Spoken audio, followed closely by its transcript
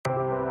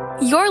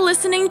You're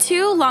listening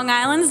to Long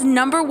Island's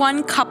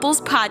 #1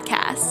 couples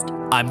podcast.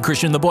 I'm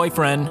Christian the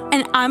boyfriend.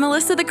 And I'm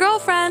Alyssa the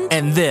girlfriend.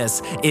 And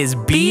this is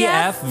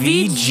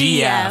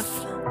BFVGF.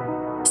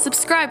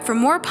 Subscribe for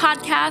more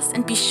podcasts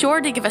and be sure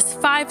to give us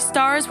 5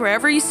 stars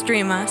wherever you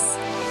stream us.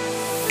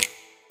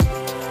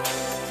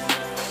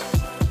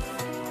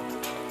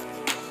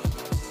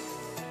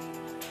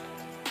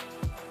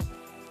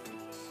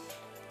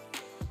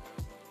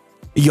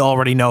 You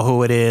already know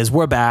who it is.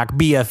 We're back.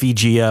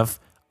 BFVGF.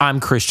 I'm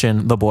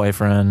Christian the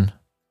boyfriend.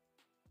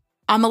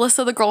 I'm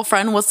Alyssa the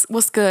girlfriend.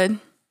 What's good?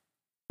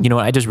 You know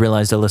what? I just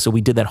realized, Alyssa,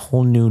 we did that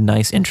whole new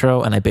nice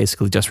intro and I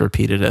basically just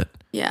repeated it.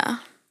 Yeah.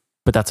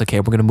 But that's okay.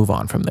 We're going to move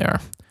on from there.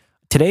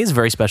 Today is a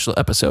very special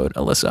episode,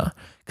 Alyssa,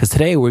 because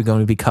today we're going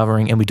to be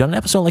covering, and we've done an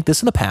episode like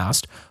this in the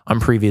past on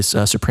previous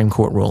Supreme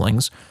Court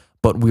rulings,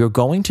 but we're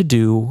going to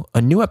do a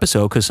new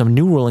episode because some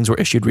new rulings were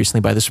issued recently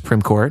by the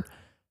Supreme Court.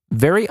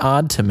 Very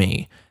odd to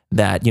me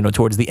that, you know,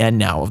 towards the end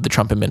now of the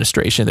Trump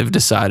administration, they've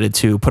decided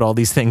to put all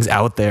these things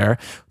out there.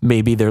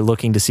 Maybe they're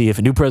looking to see if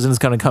a new president's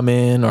going to come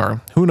in,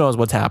 or who knows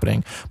what's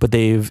happening. But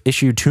they've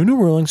issued 2 new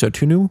rulings, or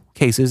 2 new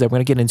cases that we're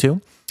going to get into.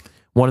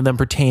 One of them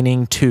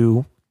pertaining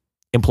to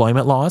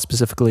employment laws,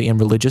 specifically in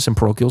religious and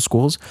parochial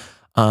schools.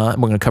 We're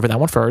going to cover that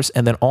one first.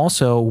 And then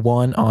also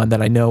one on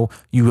that I know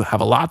you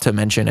have a lot to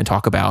mention and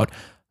talk about,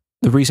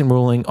 the recent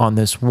ruling on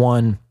this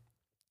one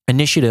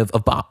initiative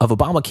of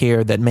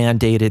Obamacare that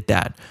mandated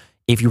that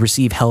if you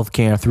receive health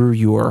care through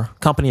your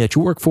company that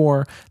you work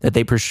for, that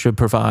they should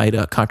provide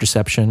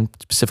contraception,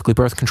 specifically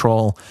birth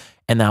control.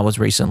 And that was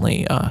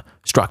recently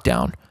struck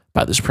down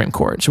by the Supreme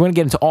Court. So we're going to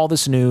get into all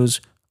this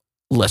news.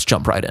 Let's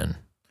jump right in.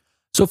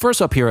 So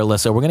first up here,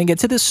 Alyssa, we're going to get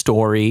to this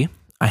story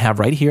I have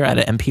right here at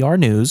NPR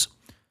News.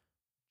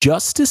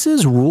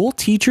 Justices rule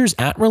teachers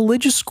at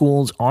religious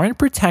schools aren't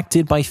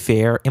protected by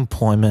fair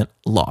employment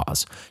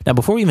laws. Now,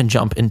 before we even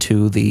jump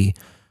into the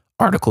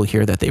article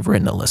here that they've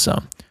written,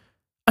 Alyssa,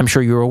 I'm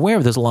sure you're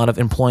aware there's a lot of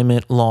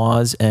employment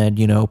laws and,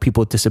 you know,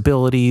 People with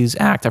Disabilities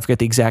Act. I forget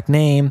the exact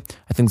name.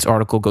 I think this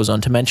article goes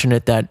on to mention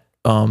it, that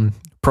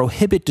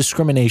prohibit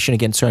discrimination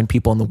against certain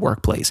people in the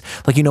workplace.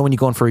 Like, you know, when you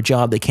go in for a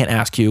job, they can't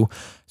ask you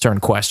certain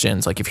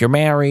questions, like if you're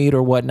married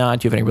or whatnot,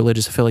 do you have any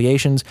religious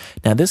affiliations?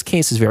 Now, this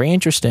case is very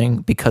interesting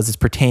because it's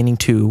pertaining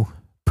to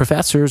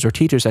professors or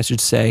teachers, I should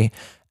say,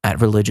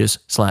 at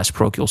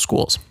religious/parochial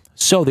schools.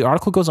 So the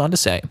article goes on to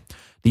say,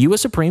 the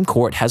U.S. Supreme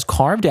Court has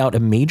carved out a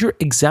major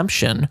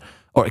exception,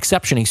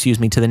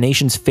 to the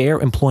nation's fair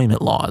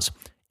employment laws.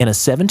 In a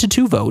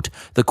 7-2 vote,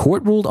 the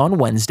court ruled on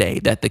Wednesday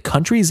that the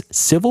country's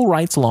civil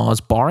rights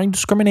laws barring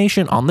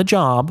discrimination on the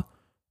job,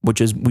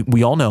 which is,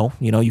 we all know,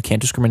 you know, you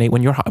can't discriminate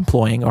when you're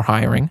employing or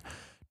hiring,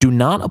 do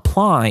not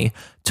apply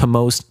to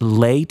most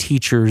lay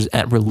teachers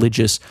at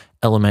religious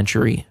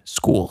elementary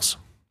schools.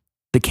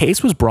 The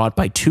case was brought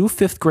by 2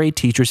 5th-grade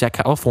teachers at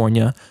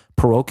California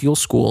parochial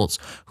schools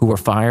who were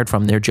fired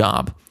from their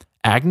job.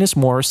 Agnes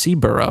Morrissey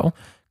Burrow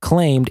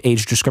claimed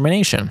age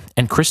discrimination,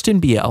 and Kristen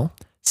Biel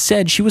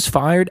said she was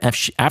fired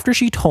after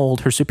she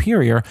told her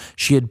superior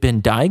she had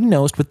been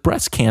diagnosed with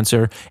breast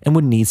cancer and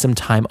would need some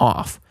time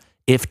off.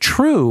 If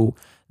true,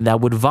 that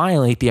would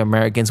violate the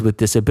Americans with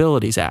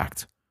Disabilities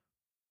Act.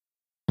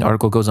 The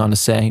article goes on to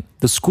say,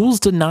 the schools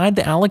denied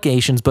the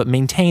allegations but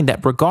maintained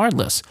that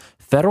regardless,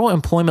 federal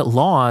employment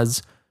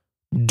laws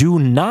do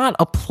not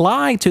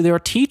apply to their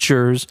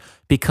teachers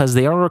because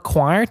they are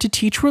required to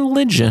teach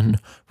religion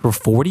for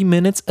 40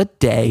 minutes a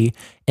day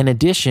in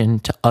addition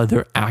to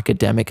other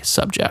academic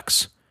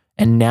subjects.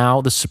 And now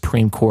the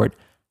Supreme Court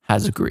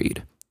has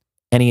agreed.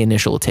 Any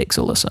initial takes,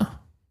 Alyssa?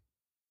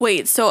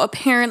 Wait, so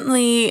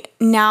apparently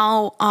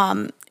now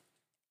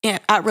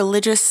at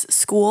religious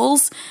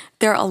schools,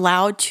 they're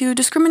allowed to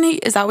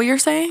discriminate? Is that what you're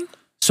saying?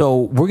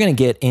 So we're going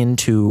to get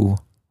into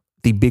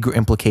the bigger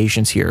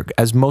implications here,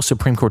 as most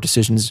Supreme Court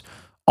decisions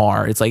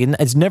are. It's like,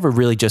 it's never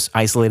really just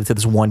isolated to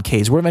this one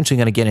case. We're eventually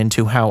going to get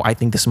into how I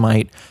think this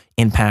might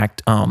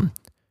impact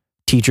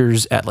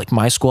teachers at, like,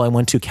 my school I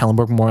went to,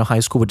 Kellenberg Memorial High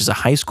School, which is a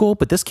high school.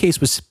 But this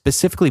case was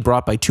specifically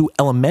brought by 2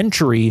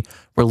 elementary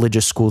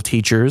religious school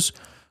teachers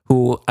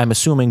who, I'm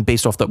assuming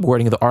based off the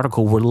wording of the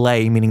article, were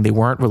lay, meaning they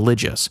weren't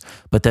religious,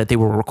 but that they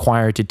were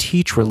required to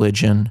teach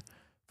religion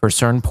for a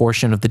certain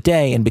portion of the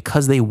day. And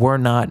because they were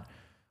not,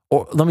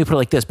 or let me put it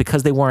like this,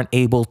 because they weren't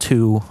able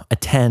to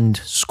attend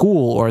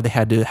school, or they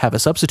had to have a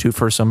substitute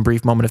for some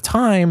brief moment of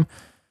time,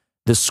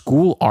 the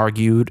school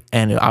argued,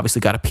 and it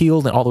obviously got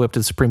appealed and all the way up to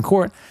the Supreme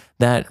Court,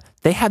 that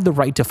they had the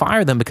right to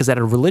fire them because at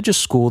a religious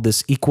school,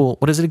 this equal,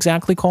 what is it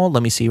exactly called?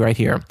 Let me see right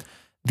here.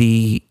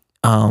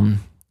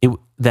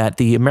 That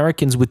the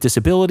Americans with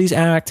Disabilities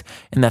Act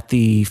and that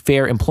the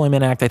Fair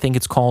Employment Act, I think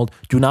it's called,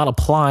 do not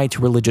apply to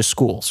religious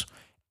schools.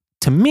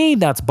 To me,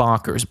 that's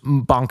bonkers.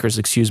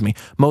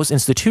 Most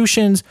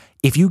institutions,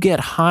 if you get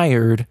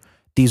hired,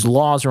 these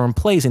laws are in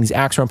place and these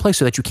acts are in place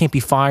so that you can't be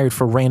fired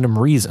for random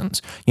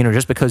reasons. You know,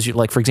 just because you,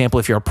 like, for example,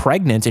 if you're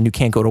pregnant and you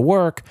can't go to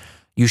work,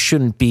 you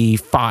shouldn't be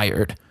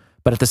fired.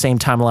 But at the same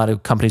time, a lot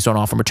of companies don't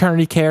offer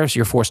maternity care, so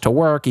you're forced to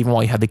work even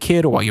while you have the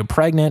kid or while you're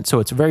pregnant. So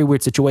it's a very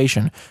weird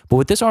situation. But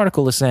what this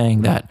article is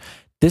saying that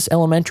this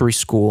elementary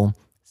school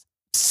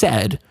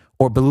said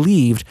or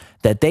believed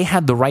that they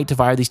had the right to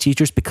fire these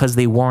teachers because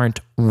they weren't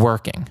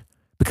working,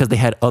 because they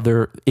had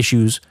other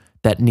issues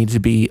that needed to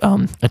be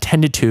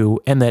attended to,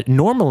 and that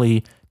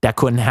normally that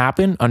couldn't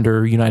happen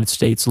under United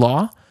States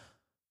law.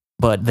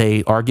 But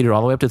they argued it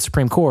all the way up to the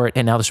Supreme Court,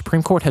 and now the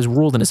Supreme Court has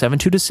ruled in a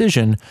 7-2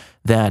 decision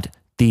that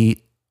the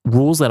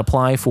rules that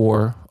apply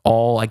for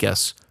all, I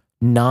guess,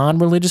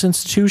 non-religious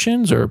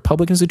institutions or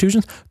public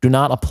institutions do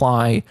not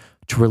apply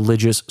to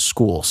religious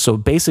schools. So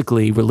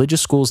basically,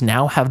 religious schools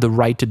now have the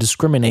right to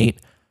discriminate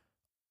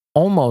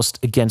almost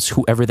against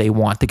whoever they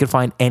want. They could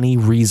find any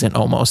reason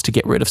almost to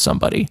get rid of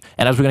somebody.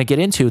 And as we're going to get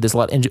into, there's a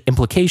lot of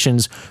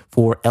implications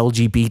for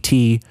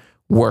LGBT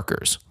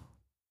workers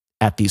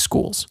at these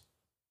schools.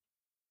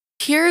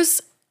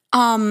 Here's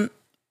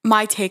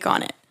my take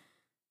on it.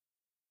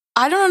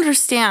 I don't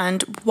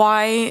understand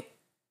why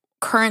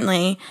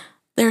currently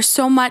there's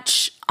so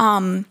much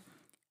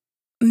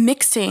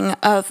mixing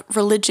of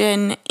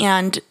religion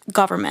and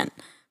government,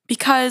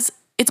 because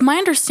it's my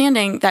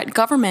understanding that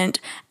government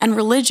and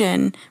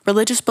religion,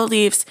 religious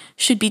beliefs,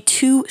 should be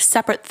two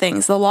separate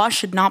things. The law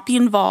should not be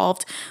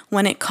involved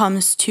when it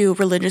comes to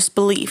religious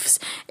beliefs.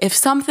 If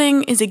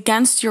something is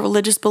against your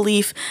religious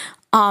belief,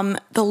 the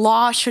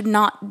law should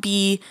not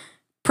be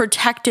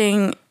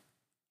protecting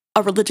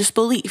a religious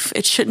belief.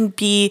 It shouldn't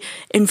be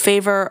in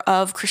favor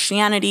of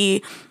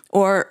Christianity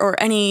or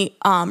any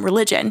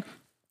religion.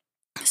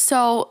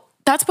 So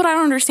that's what I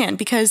don't understand,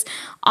 because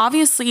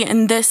obviously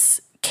in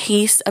this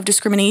case of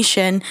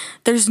discrimination,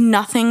 there's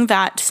nothing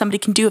that somebody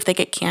can do if they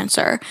get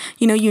cancer.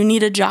 You know, you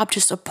need a job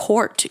to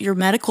support your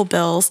medical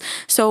bills.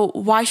 So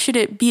why should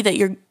it be that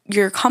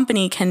your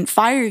company can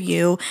fire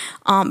you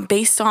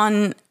based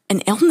on an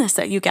illness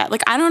that you get?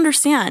 Like, I don't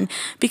understand,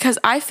 because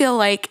I feel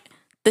like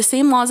the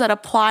same laws that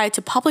apply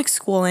to public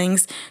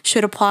schoolings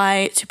should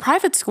apply to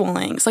private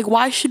schoolings. Like,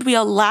 why should we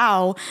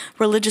allow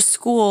religious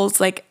schools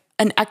like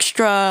an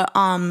extra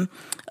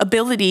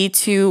ability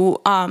to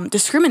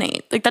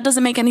discriminate? Like, that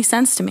doesn't make any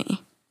sense to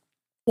me.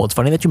 Well, it's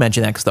funny that you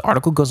mention that, because the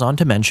article goes on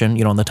to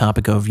mention, on the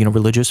topic of,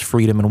 religious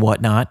freedom and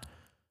whatnot.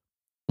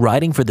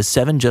 Writing for the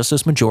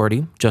 7-justice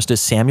majority, Justice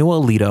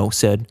Samuel Alito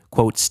said,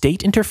 quote,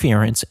 "State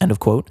interference," end of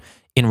quote,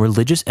 "in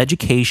religious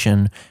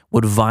education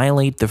would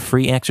violate the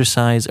free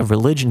exercise of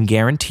religion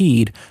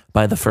guaranteed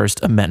by the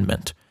First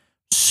Amendment."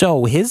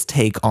 So his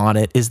take on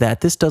it is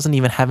that this doesn't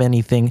even have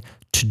anything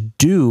to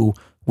do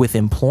with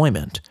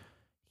employment.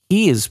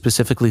 He is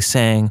specifically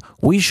saying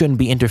we shouldn't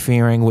be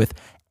interfering with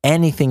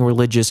anything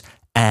religious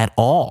at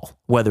all,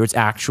 whether it's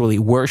actually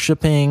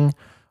worshiping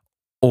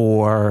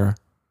or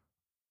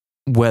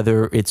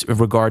whether it's in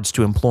regards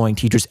to employing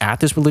teachers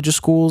at this religious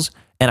schools.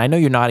 And I know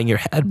you're nodding your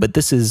head, but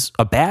this is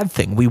a bad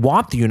thing. We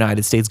want the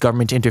United States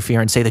government to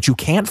interfere and say that you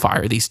can't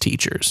fire these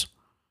teachers.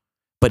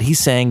 But he's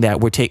saying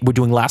that we're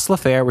doing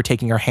laissez-faire, we're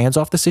taking our hands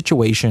off the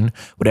situation.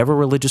 Whatever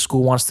religious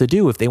school wants to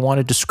do, if they want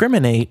to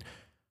discriminate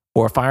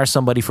or fire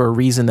somebody for a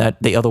reason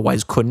that they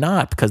otherwise could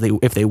not, because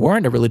if they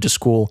weren't a religious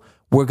school,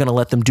 we're going to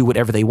let them do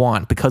whatever they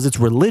want. Because it's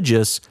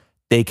religious,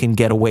 they can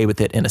get away with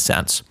it in a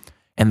sense.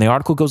 And the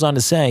article goes on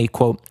to say,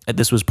 quote,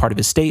 this was part of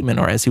his statement,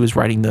 or as he was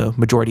writing the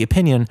majority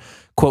opinion,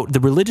 quote, "The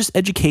religious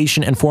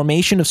education and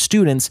formation of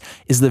students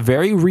is the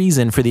very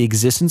reason for the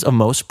existence of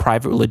most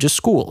private religious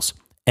schools,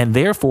 and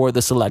therefore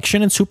the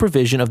selection and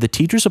supervision of the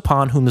teachers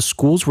upon whom the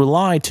schools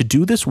rely to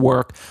do this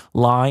work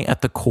lie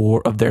at the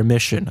core of their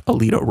mission,"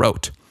 Alito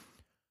wrote.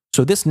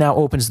 So this now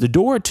opens the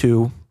door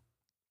to,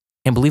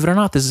 and believe it or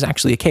not, this is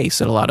actually a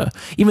case at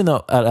even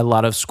though at a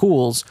lot of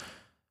schools,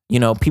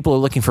 people are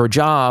looking for a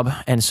job,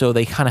 and so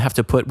they kind of have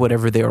to put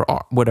whatever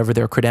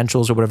their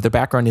credentials or whatever their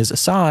background is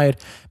aside.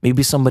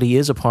 Maybe somebody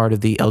is a part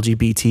of the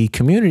LGBT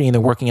community and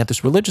they're working at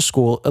this religious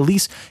school, at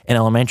least in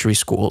elementary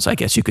schools, I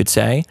guess you could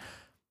say.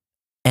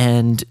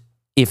 And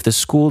if the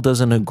school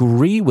doesn't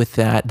agree with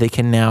that, they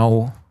can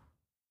now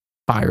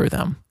fire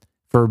them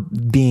for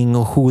being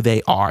who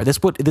they are. This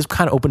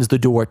kind of opens the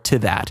door to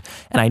that.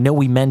 And I know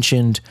we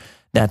mentioned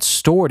that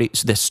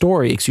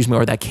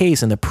that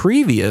case in the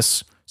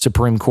previous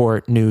Supreme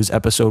Court news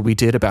episode we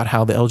did about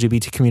how the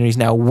LGBT community is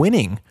now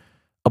winning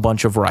a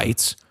bunch of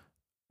rights.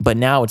 But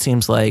now it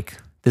seems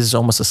like this is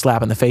almost a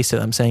slap in the face to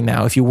them, saying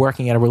now if you're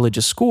working at a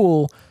religious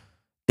school,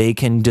 they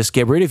can just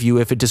get rid of you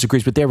if it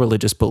disagrees with their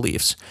religious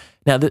beliefs.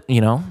 Now,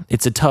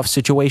 it's a tough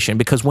situation,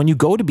 because when you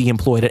go to be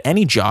employed at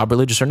any job,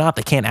 religious or not,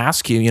 they can't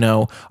ask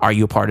you, are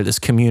you a part of this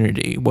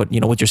community?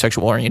 What's your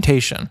sexual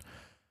orientation?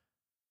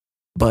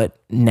 But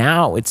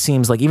now it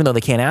seems like even though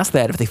they can't ask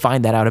that, if they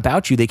find that out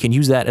about you, they can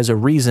use that as a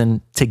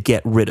reason to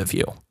get rid of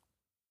you.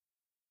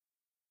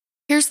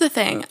 Here's the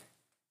thing.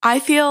 I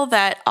feel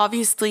that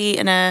obviously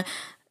in a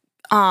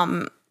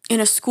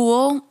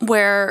school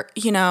where,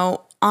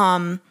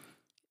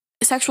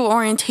 sexual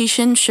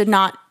orientation should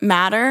not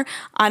matter,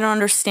 I don't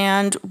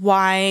understand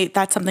why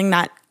that's something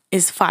that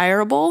is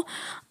fireable.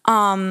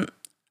 And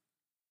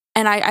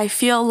I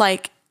feel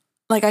like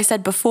I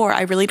said before,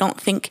 I really don't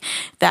think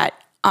that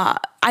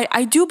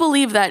I do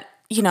believe that,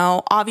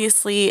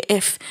 obviously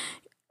if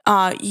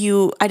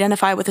you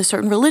identify with a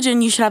certain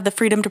religion, you should have the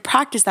freedom to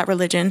practice that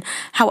religion.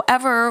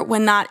 However,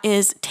 when that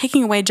is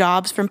taking away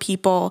jobs from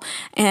people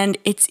and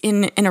it's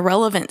in an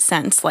irrelevant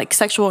sense, like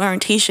sexual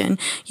orientation,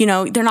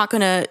 they're not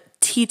going to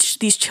teach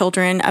these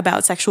children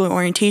about sexual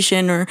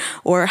orientation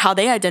or how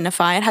they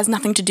identify. It has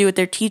nothing to do with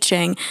their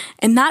teaching.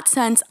 In that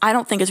sense, I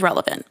don't think is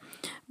relevant.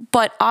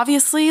 But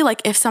obviously,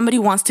 like if somebody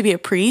wants to be a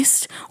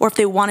priest or if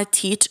they want to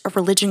teach a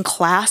religion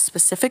class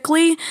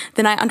specifically,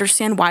 then I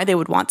understand why they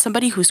would want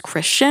somebody who's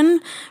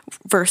Christian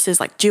versus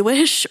like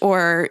Jewish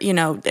or,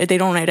 they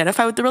don't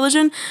identify with the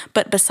religion.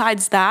 But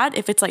besides that,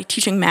 if it's like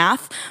teaching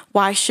math,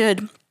 why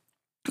should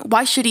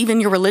even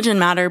your religion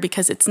matter?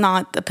 Because it's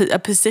not a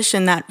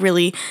position that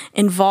really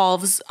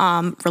involves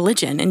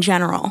religion in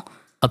general.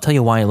 I'll tell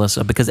you why,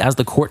 Alyssa, because as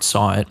the court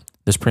saw it,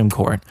 the Supreme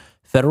Court,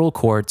 federal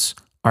courts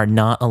are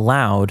not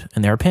allowed,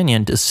 in their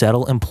opinion, to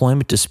settle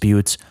employment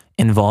disputes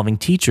involving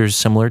teachers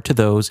similar to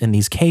those in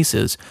these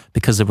cases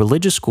because the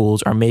religious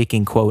schools are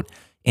making, quote,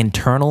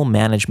 internal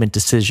management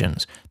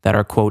decisions that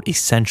are, quote,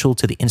 essential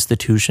to the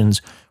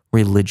institution's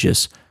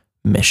religious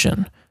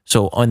mission.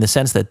 So in the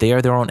sense that they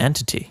are their own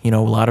entity, a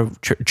lot of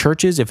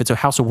churches, if it's a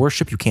house of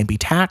worship, you can't be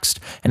taxed.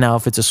 And now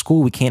if it's a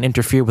school, we can't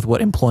interfere with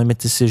what employment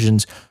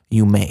decisions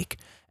you make.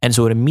 And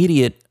so an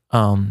immediate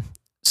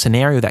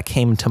scenario that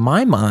came to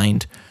my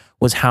mind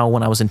was how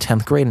when I was in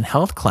 10th grade in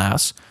health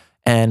class,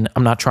 and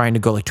I'm not trying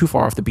to go like too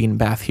far off the beaten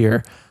path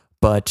here,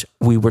 but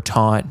we were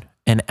taught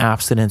an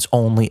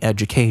abstinence-only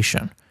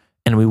education,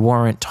 and we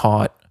weren't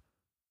taught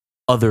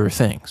other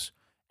things.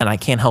 And I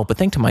can't help but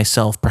think to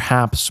myself,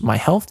 perhaps my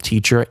health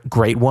teacher,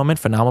 great woman,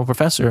 phenomenal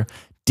professor,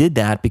 did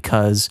that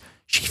because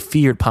she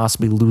feared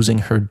possibly losing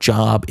her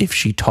job if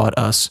she taught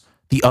us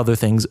the other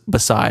things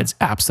besides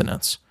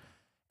abstinence.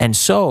 And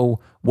so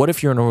what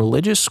if you're in a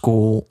religious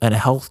school and a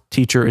health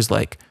teacher is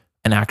like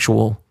an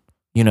actual,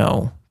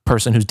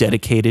 person who's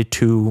dedicated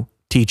to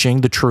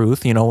teaching the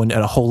truth, and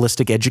a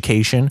holistic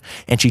education,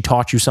 and she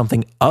taught you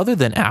something other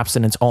than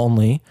abstinence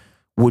only,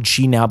 would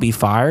she now be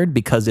fired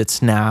because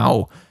it's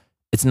not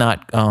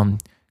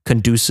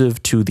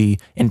conducive to the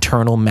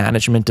internal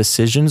management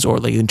decisions or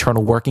the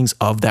internal workings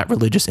of that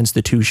religious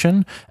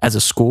institution as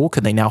a school?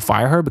 Could they now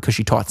fire her because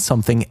she taught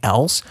something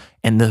else?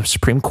 And the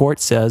Supreme Court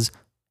says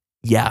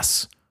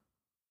yes.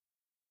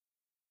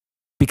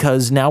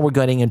 Because now we're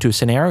getting into a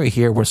scenario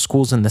here where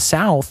schools in the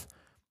South,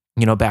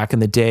 back in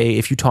the day,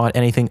 if you taught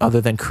anything other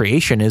than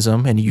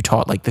creationism and you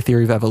taught like the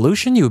theory of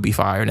evolution, you would be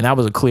fired. And that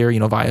was a clear,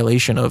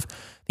 violation of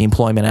the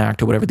Employment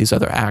Act or whatever these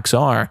other acts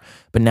are.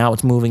 But now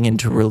it's moving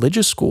into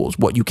religious schools,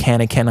 what you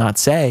can and cannot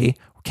say,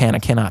 can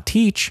and cannot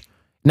teach.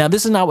 Now,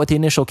 this is not what the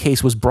initial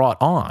case was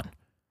brought on,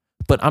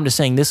 but I'm just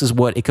saying this is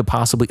what it could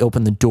possibly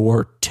open the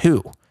door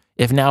to.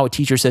 If now a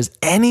teacher says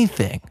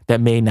anything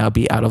that may now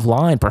be out of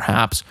line,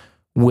 perhaps,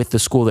 with the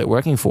school they're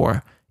working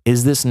for,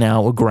 is this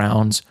now a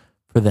grounds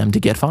for them to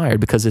get fired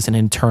because it's an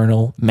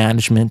internal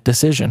management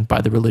decision by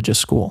the religious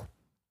school?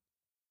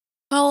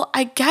 Well,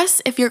 I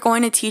guess if you're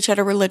going to teach at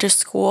a religious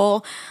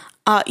school,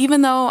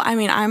 even though,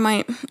 I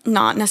might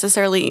not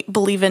necessarily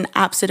believe in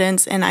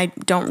abstinence and I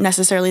don't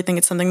necessarily think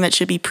it's something that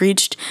should be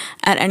preached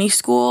at any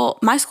school.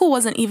 My school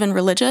wasn't even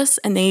religious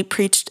and they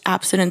preached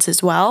abstinence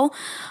as well,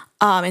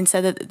 and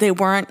said that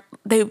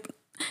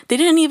they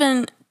didn't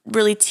even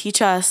really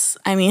teach us,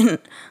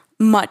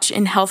 much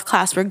in health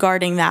class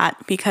regarding that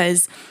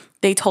because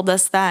they told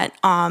us that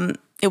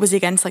it was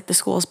against like the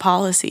school's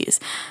policies.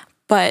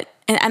 But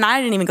and I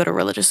didn't even go to a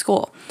religious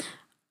school.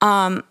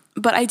 But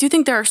I do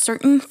think there are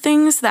certain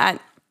things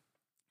that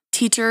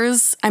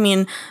teachers,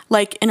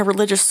 like in a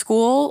religious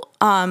school,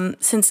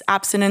 since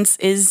abstinence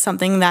is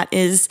something that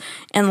is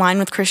in line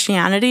with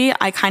Christianity,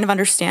 I kind of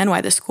understand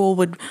why the school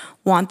would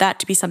want that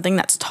to be something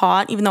that's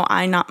taught, even though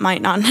I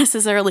might not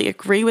necessarily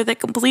agree with it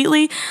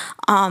completely.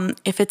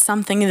 If it's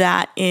something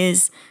that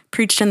is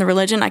preached in the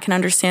religion, I can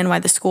understand why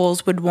the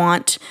schools would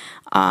want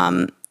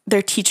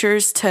their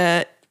teachers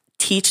to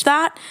teach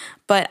that.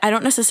 But I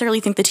don't necessarily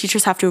think the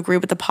teachers have to agree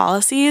with the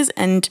policies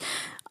and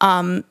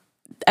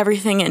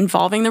everything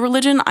involving the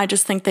religion. I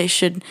just think they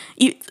should,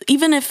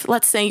 even if,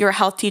 let's say, you're a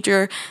health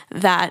teacher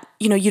that,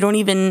 you don't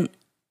even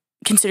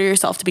consider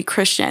yourself to be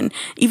Christian,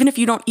 even if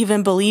you don't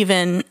even believe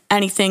in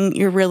anything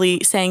you're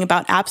really saying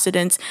about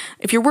abstinence,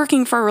 if you're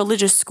working for a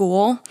religious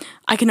school,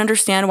 I can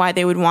understand why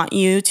they would want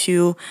you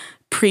to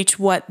preach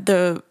what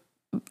their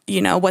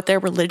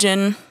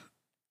religion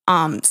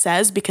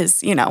says,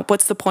 because,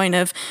 what's the point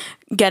of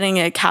getting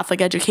a Catholic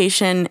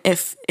education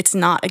if it's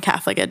not a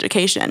Catholic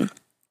education?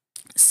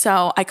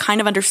 So I kind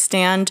of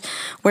understand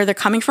where they're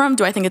coming from.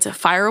 Do I think it's a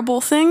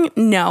fireable thing?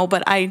 No,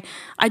 but I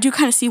do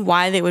kind of see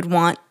why they would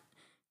want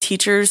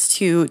teachers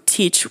to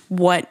teach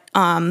what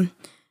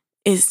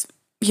is,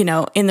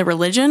 in the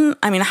religion.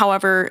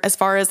 However, as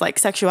far as like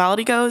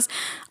sexuality goes,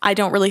 I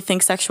don't really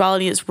think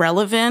sexuality is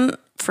relevant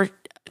for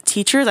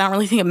teachers. I don't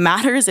really think it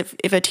matters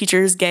if a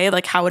teacher is gay.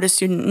 Like, how would a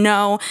student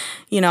know?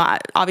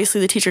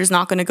 Obviously the teacher is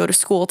not going to go to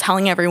school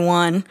telling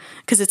everyone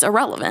because it's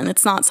irrelevant.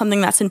 It's not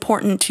something that's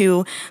important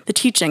to the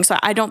teaching. So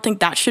I don't think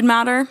that should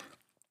matter.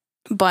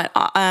 But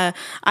I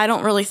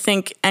don't really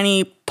think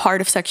any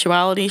part of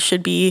sexuality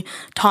should be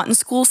taught in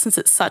school, since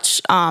it's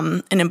such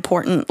an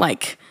important,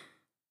 like,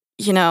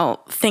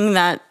 thing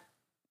that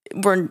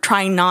we're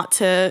trying not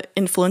to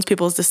influence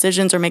people's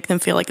decisions or make them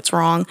feel like it's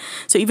wrong.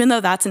 So even though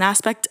that's an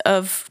aspect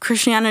of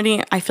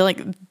Christianity, I feel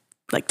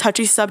like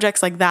touchy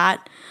subjects like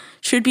that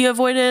should be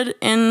avoided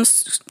in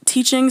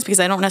teachings, because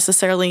I don't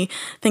necessarily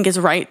think it's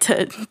right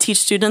to teach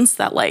students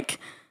that, like,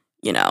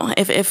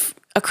 if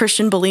a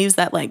Christian believes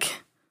that,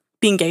 like,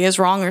 being gay is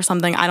wrong or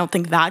something, I don't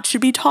think that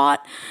should be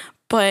taught.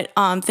 But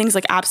things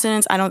like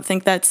abstinence, I don't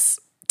think that's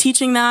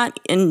teaching that,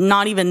 and you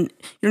don't even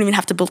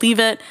have to believe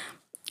it,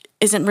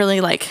 isn't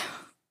really, like,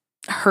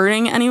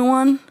 hurting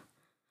anyone.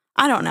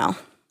 I don't know.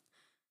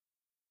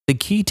 The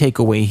key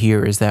takeaway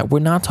here is that we're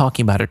not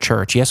talking about a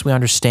church. Yes, we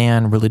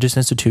understand religious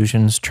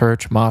institutions,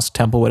 church, mosque,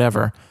 temple,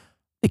 whatever.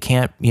 They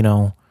can't,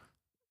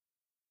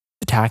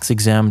 tax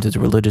exempt as a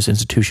religious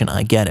institution.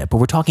 I get it. But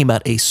we're talking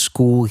about a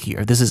school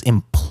here. This is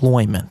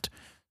employment.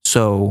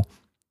 So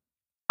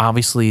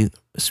obviously,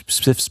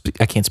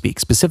 I can't speak.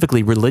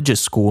 Specifically,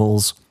 religious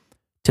schools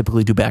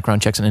typically do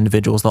background checks on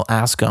individuals. They'll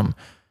ask them,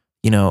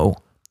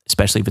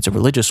 especially if it's a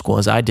religious school,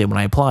 as I did when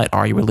I applied,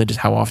 are you religious?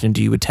 How often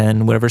do you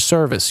attend whatever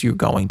service you're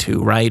going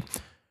to, right?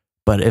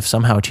 But if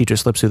somehow a teacher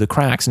slips through the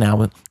cracks,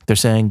 now they're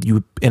saying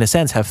you, in a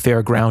sense, have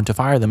fair ground to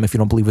fire them if you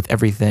don't believe with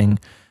everything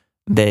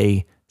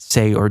they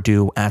say or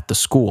do at the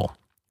school.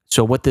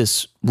 So what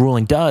this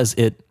ruling does,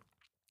 it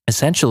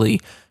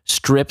essentially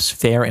strips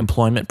fair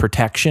employment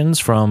protections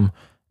from,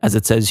 as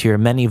it says here,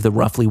 many of the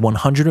roughly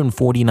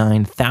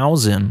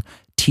 149,000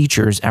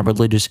 teachers at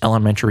religious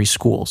elementary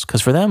schools.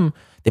 Because for them,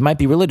 they might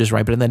be religious,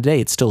 right? But at the end of the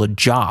day, it's still a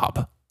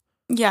job.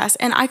 Yes.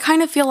 And I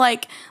kind of feel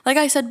like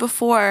I said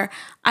before,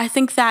 I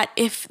think that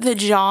if the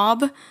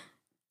job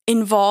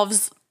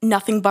involves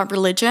nothing but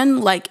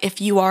religion, like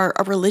if you are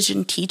a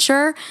religion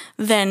teacher,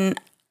 then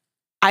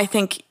I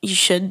think you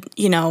should,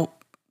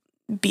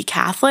 be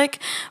Catholic.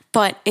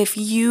 But if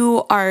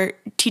you are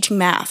teaching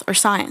math or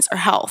science or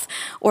health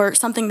or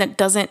something that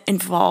doesn't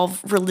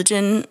involve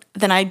religion,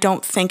 then I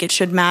don't think it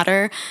should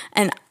matter.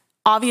 And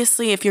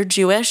obviously, if you're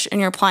Jewish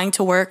and you're applying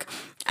to work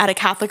at a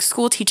Catholic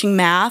school teaching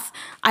math,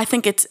 I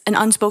think it's an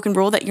unspoken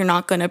rule that you're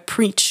not going to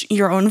preach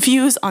your own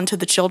views onto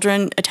the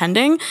children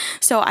attending.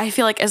 So I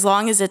feel like as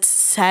long as it's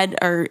said,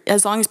 or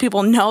as long as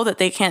people know that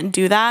they can't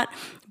do that,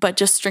 but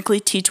just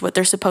strictly teach what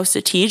they're supposed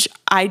to teach,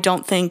 I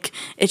don't think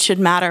it should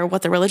matter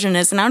what the religion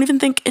is. And I don't even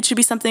think it should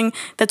be something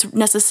that's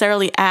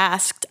necessarily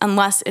asked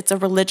unless it's a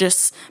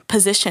religious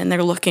position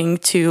they're looking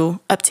to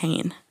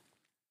obtain.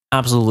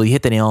 Absolutely.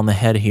 Hit the nail on the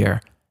head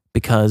here,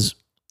 because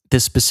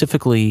this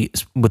specifically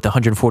with the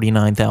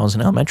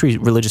 149,000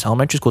 religious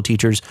elementary school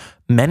teachers,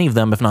 many of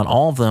them, if not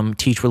all of them,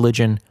 teach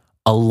religion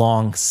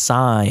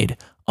alongside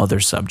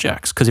other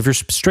subjects. Because if you're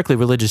strictly a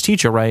religious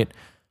teacher, right,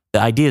 the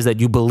idea is that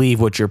you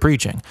believe what you're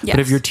preaching. Yes. But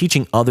if you're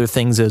teaching other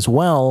things as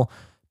well,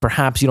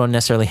 perhaps you don't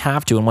necessarily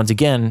have to. And once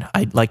again,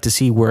 I'd like to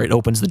see where it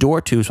opens the door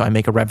to. So I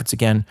make a reference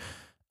again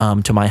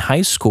to my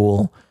high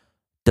school.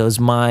 Does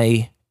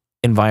my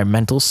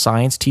environmental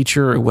science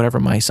teacher or whatever,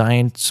 my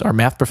science or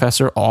math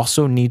professor,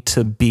 also need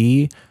to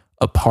be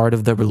a part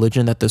of the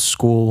religion that the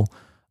school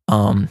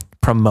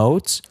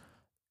promotes?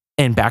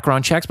 And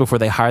background checks before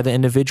they hire the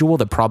individual,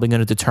 they're probably going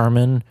to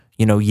determine,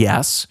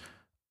 yes,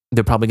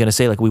 they're probably going to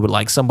say, like, we would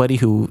like somebody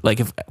who, like,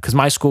 because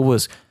my school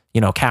was,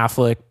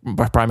 Catholic,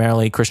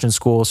 primarily Christian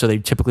school. So they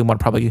typically want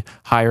to probably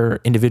hire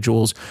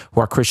individuals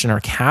who are Christian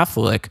or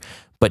Catholic.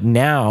 But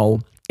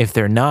now, if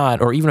they're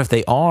not, or even if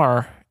they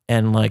are,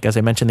 and like, as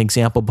I mentioned the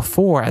example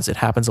before, as it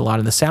happens a lot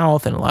in the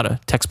South and a lot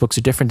of textbooks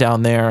are different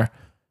down there,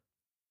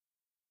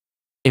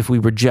 if we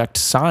reject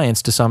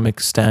science to some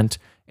extent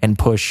and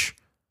push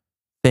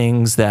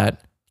things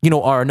that,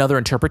 are another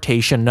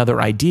interpretation,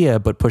 another idea,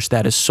 but push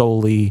that as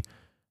solely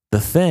the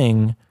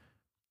thing,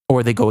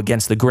 or they go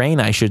against the grain,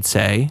 I should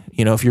say.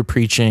 If you're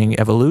preaching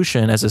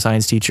evolution as a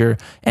science teacher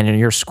and in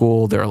your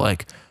school they're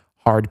like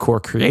hardcore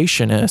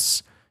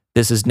creationists,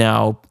 this is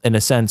now, in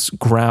a sense,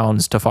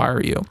 grounds to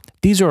fire you.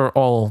 These are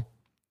all,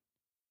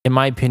 in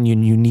my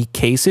opinion, unique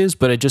cases,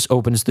 but it just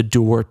opens the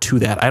door to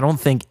that. I don't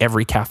think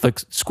every Catholic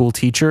school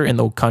teacher in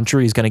the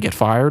country is going to get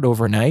fired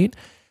overnight,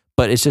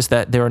 but it's just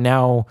that there are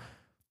now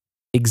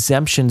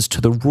exemptions to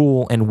the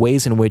rule and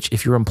ways in which,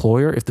 if your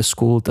employer, if the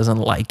school doesn't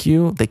like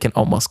you, they can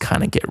almost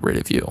kind of get rid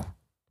of you.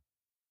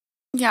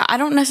 Yeah, I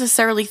don't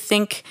necessarily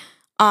think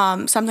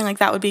something like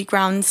that would be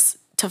grounds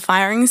to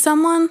firing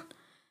someone.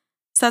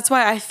 So that's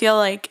why I feel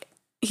like,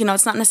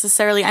 it's not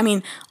necessarily,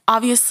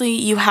 obviously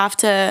you have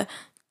to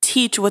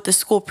teach what the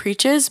school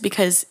preaches,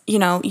 because,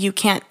 you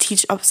can't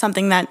teach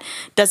something that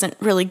doesn't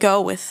really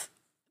go with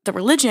the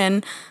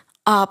religion.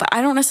 But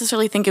I don't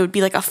necessarily think it would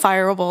be like a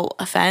fireable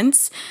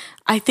offense.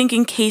 I think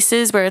in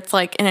cases where it's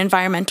like an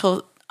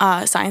environmental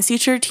science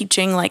teacher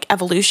teaching like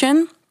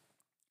evolution,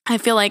 I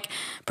feel like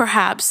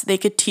perhaps they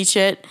could teach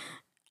it.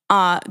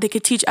 They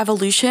could teach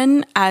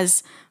evolution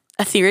as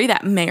a theory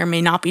that may or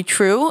may not be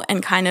true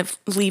and kind of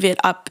leave it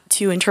up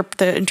to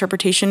the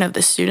interpretation of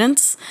the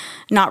students,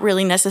 not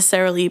really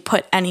necessarily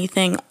put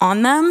anything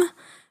on them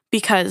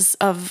because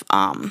of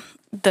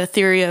the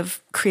theory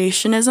of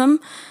creationism.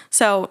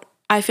 So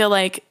I feel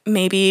like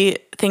maybe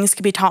things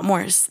could be taught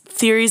more as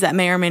theories that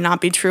may or may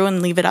not be true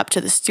and leave it up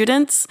to the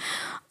students.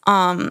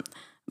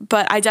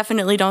 But I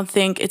definitely don't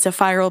think it's a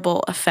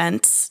fireable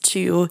offense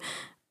to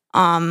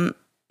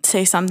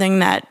say something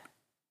that,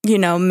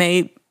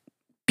 may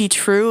be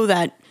true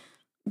that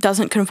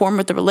doesn't conform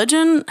with the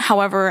religion.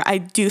 However, I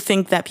do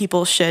think that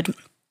people should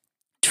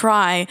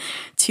try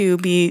to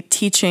be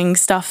teaching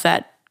stuff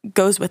that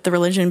goes with the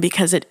religion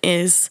because it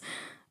is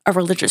a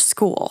religious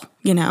school,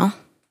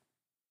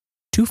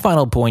 Two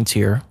final points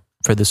here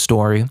for this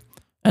story,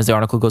 as the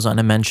article goes on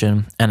to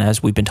mention, and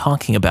as we've been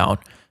talking about,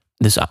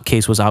 this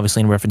case was obviously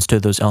in reference to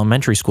those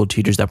elementary school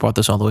teachers that brought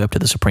this all the way up to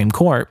the Supreme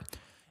Court.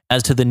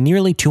 As to the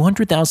nearly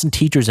 200,000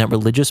 teachers at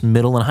religious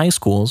middle and high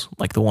schools,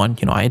 like the one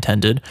I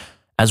attended,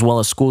 as well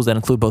as schools that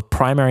include both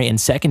primary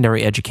and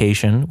secondary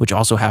education, which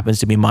also happens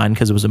to be mine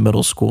because it was a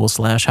middle school /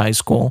 high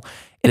school,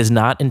 it is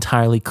not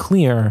entirely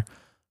clear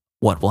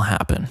what will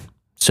happen.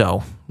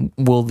 So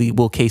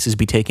will cases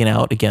be taken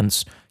out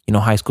against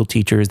high school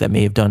teachers that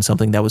may have done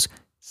something that was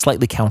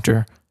slightly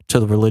counter to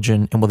the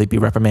religion, and will they be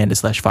reprimanded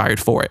 / fired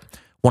for it?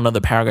 One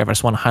other paragraph I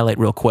just want to highlight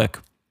real quick.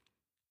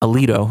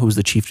 Alito,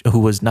 who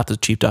was not the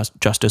Chief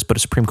Justice, but a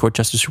Supreme Court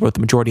Justice who wrote the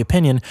majority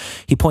opinion,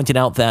 he pointed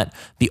out that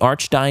the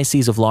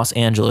Archdiocese of Los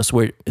Angeles,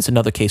 where it's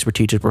another case where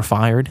teachers were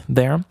fired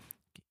there,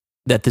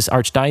 that this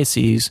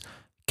Archdiocese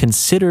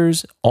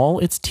considers all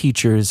its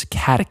teachers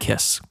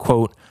catechists,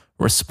 quote,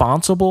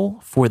 responsible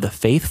for the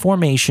faith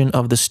formation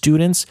of the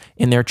students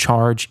in their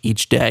charge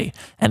each day,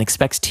 and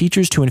expects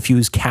teachers to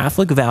infuse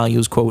Catholic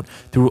values, quote,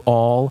 through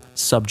all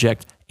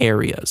subject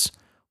areas.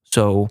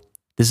 So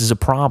this is a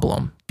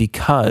problem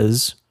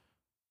because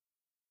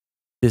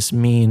this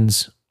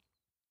means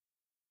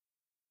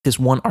this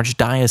one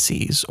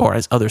archdiocese, or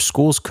as other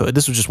schools could,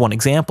 this was just one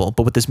example,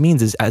 but what this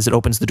means is, as it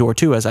opens the door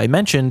too, as I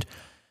mentioned,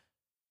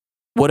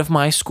 what if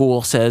my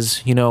school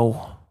says,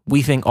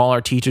 we think all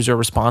our teachers are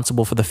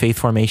responsible for the faith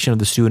formation of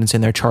the students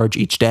in their charge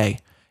each day,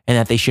 and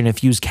that they should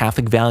infuse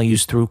Catholic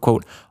values through,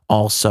 quote,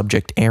 all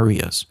subject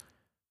areas.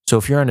 So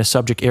if you're in a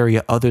subject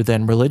area other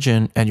than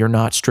religion and you're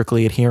not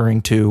strictly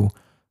adhering to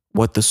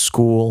what the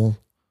school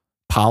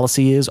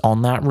policy is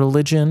on that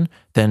religion,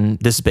 then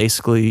this is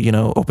basically,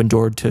 open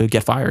door to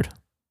get fired.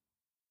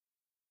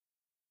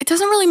 It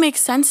doesn't really make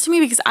sense to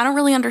me because I don't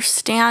really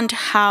understand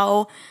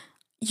how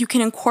you can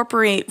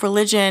incorporate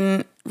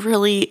religion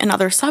really in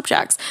other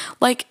subjects.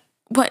 Like,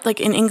 what, like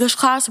in English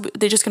class,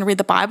 they're just going to read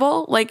the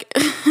Bible? Like,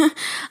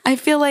 I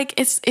feel like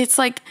it's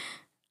like,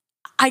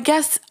 I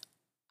guess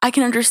I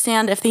can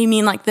understand if they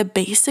mean like the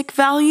basic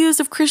values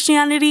of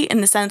Christianity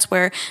in the sense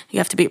where you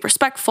have to be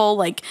respectful,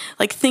 like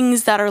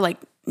things that are like,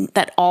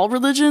 that all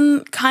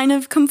religion kind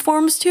of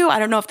conforms to. I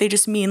don't know if they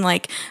just mean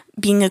like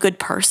being a good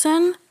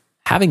person.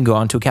 Having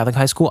gone to a Catholic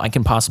high school, I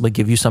can possibly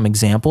give you some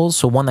examples.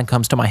 So one that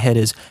comes to my head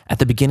is at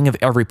the beginning of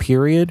every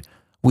period,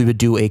 we would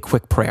do a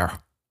quick prayer.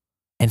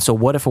 And so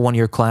what if for one of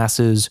your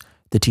classes,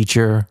 the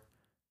teacher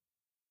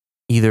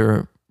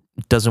either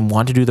doesn't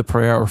want to do the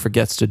prayer or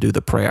forgets to do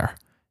the prayer?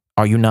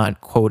 Are you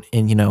not, quote,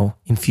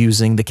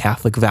 infusing the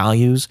Catholic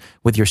values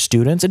with your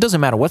students? It doesn't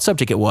matter what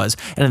subject it was.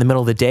 And in the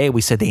middle of the day, we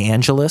said the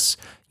Angelus,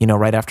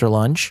 right after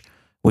lunch,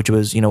 which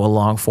was, a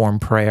long form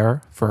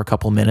prayer for a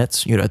couple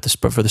minutes,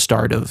 for the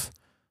start of,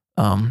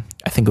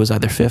 I think it was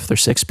either 5th or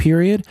 6th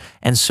period.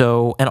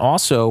 And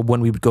also when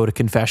we would go to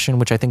confession,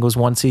 which I think was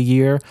once a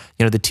year,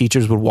 the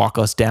teachers would walk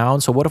us down.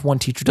 So what if one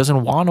teacher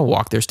doesn't want to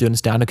walk their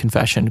students down to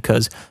confession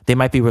because they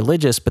might be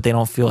religious, but they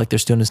don't feel like their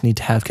students need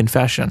to have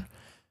confession?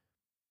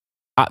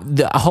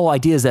 The whole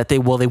idea is that they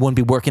wouldn't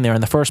be working there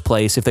in the first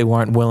place if they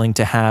weren't willing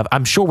to have.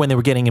 I'm sure when they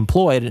were getting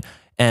employed,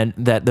 and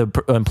that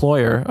the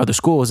employer or the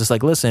school was just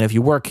like, listen, if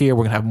you work here,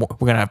 we're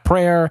gonna have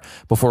prayer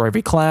before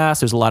every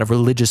class. There's a lot of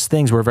religious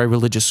things. We're a very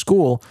religious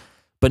school,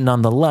 but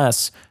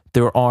nonetheless,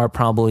 there are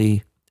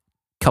probably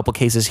a couple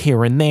cases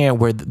here and there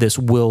where this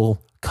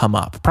will come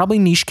up. Probably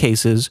niche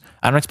cases.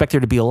 I don't expect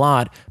there to be a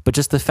lot, but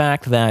just the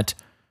fact that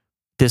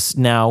this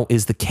now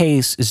is the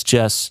case is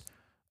just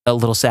a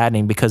little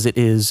saddening because it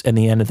is, in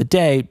the end of the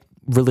day,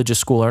 religious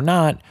school or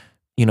not,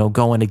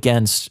 going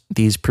against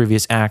these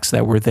previous acts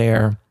that were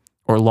there,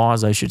 or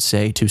laws, I should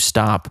say, to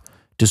stop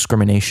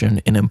discrimination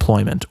in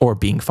employment or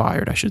being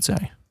fired, I should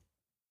say.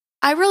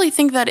 I really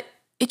think that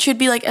it should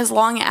be like, as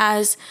long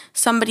as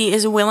somebody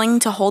is willing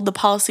to hold the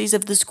policies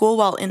of the school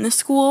while in the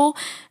school,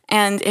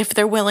 and if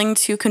they're willing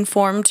to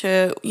conform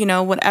to,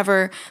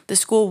 whatever the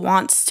school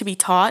wants to be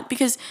taught,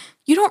 because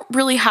you don't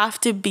really have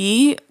to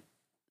be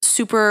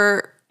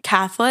super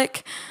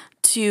Catholic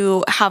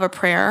to have a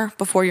prayer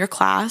before your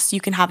class. You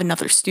can have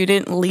another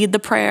student lead the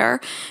prayer,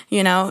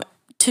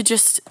 to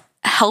just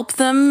help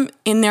them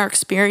in their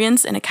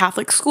experience in a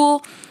Catholic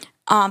school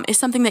is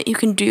something that you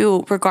can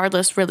do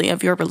regardless really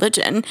of your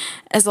religion,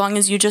 as long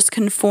as you just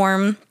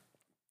conform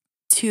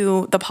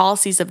to the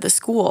policies of the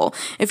school.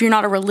 If you're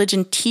not a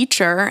religion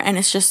teacher and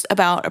it's just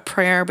about a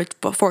prayer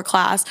before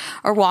class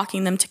or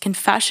walking them to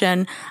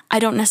confession, I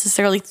don't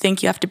necessarily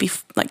think you have to be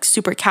like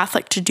super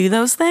Catholic to do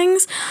those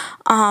things.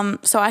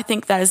 So I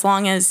think that as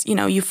long as,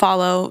 you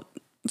follow,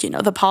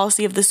 the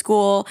policy of the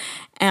school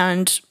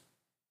and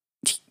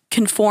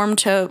conform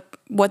to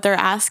what they're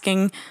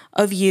asking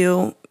of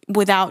you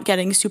without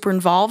getting super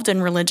involved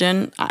in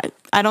religion,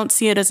 I don't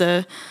see it as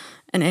an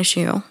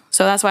issue.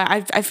 So that's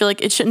why I feel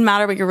like it shouldn't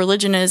matter what your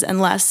religion is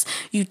unless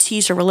you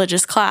teach a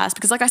religious class.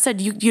 Because like I said,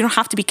 you don't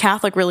have to be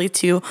Catholic really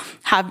to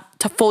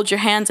fold your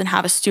hands and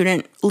have a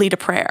student lead a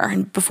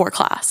prayer before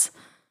class.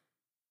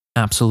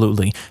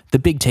 Absolutely. The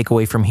big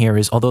takeaway from here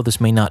is, although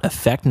this may not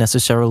affect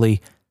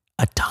necessarily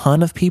a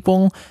ton of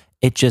people,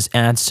 it just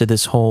adds to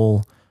this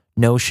whole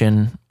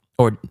notion,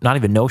 or not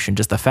even notion,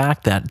 just the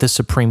fact that the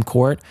Supreme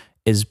Court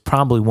is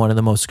probably one of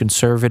the most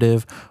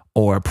conservative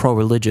or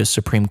pro-religious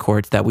Supreme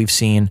Courts that we've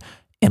seen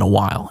in a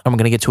while. And we're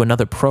going to get to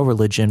another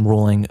pro-religion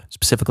ruling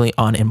specifically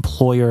on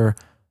employer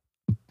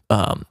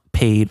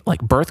paid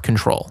like birth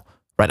control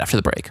right after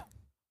the break.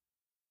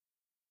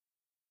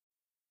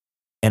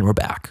 And we're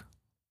back.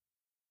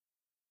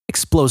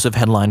 Explosive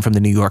headline from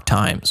the New York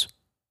Times.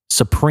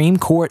 Supreme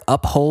Court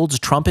upholds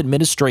Trump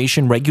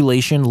administration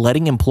regulation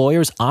letting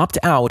employers opt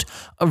out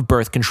of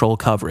birth control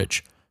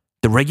coverage.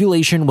 The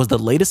regulation was the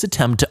latest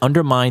attempt to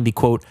undermine the,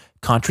 quote,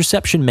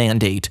 contraception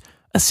mandate,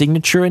 a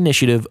signature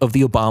initiative of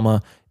the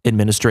Obama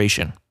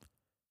administration.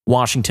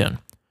 Washington.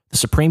 The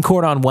Supreme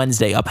Court on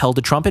Wednesday upheld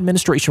a Trump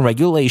administration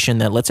regulation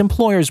that lets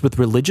employers with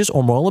religious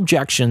or moral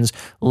objections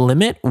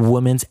limit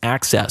women's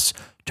access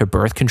to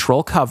birth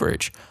control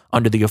coverage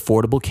under the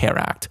Affordable Care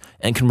Act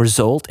and can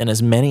result in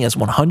as many as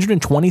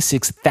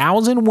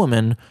 126,000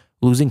 women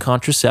losing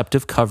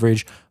contraceptive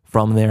coverage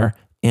from their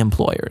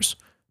employers.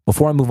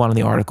 Before I move on to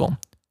the article,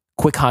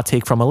 quick hot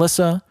take from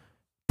Alyssa.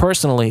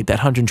 Personally, that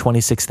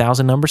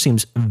 126,000 number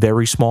seems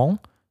very small,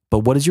 but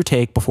what is your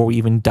take before we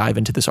even dive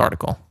into this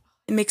article?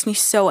 It makes me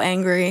so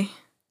angry.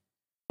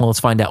 Well, let's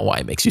find out why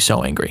it makes you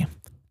so angry.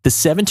 The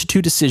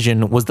 7-2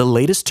 decision was the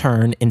latest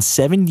turn in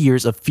 7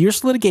 years of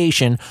fierce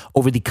litigation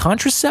over the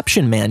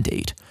contraception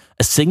mandate,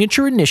 a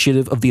signature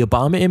initiative of the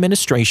Obama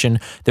administration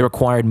that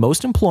required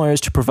most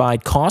employers to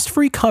provide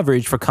cost-free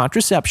coverage for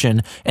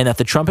contraception and that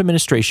the Trump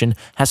administration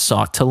has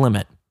sought to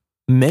limit.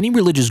 Many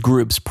religious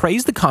groups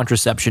praise the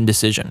contraception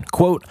decision.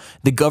 Quote,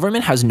 the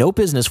government has no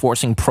business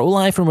forcing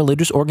pro-life and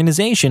religious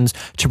organizations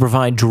to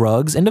provide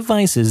drugs and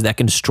devices that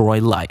can destroy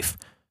life,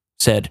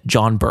 said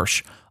John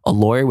Birch, a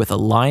lawyer with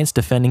Alliance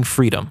Defending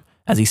Freedom,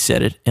 as he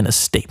said it in a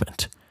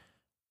statement.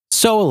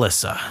 So,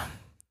 Alyssa,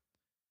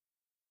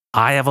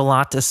 I have a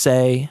lot to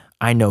say.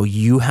 I know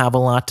you have a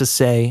lot to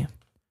say.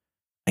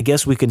 I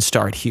guess we can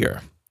start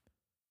here.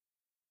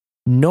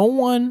 No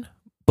one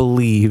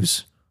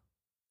believes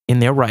in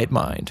their right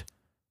mind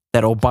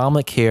that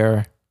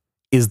Obamacare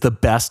is the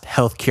best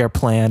healthcare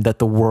plan that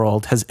the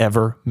world has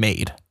ever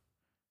made.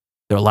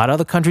 There are a lot of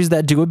other countries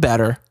that do it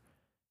better,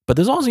 but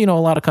there's also, a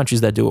lot of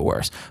countries that do it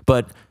worse.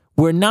 But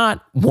we're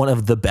not one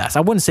of the best.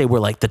 I wouldn't say we're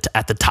like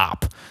at the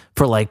top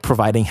for like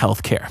providing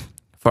healthcare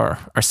for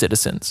our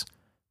citizens.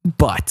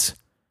 But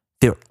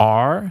there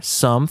are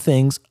some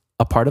things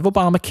a part of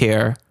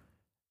Obamacare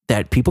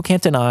that people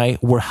can't deny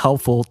were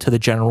helpful to the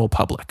general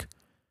public.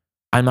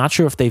 I'm not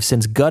sure if they've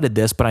since gutted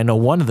this, but I know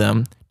one of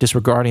them,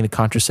 disregarding the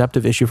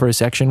contraceptive issue for a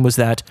section, was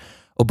that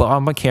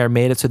Obamacare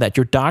made it so that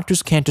your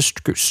doctors can't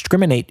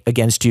discriminate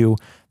against you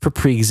for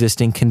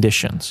pre-existing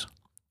conditions.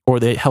 Or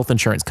the health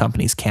insurance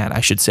companies can,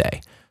 I should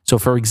say. So,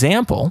 for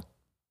example,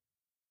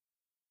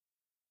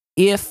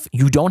 if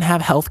you don't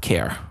have health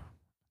care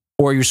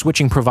or you're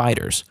switching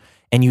providers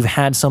and you've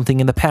had something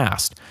in the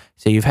past,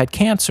 say you've had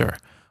cancer,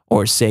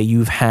 or say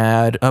you've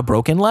had a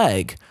broken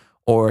leg,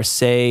 or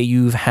say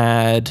you've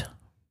had,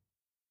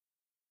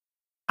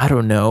 I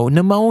don't know,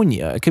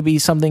 pneumonia. It could be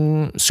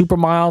something super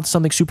mild,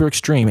 something super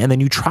extreme. And then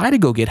you try to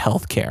go get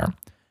health care.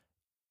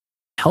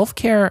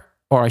 Healthcare,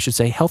 or I should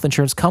say health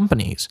insurance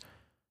companies,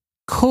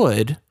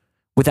 could,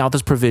 without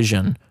this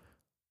provision,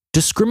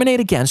 discriminate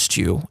against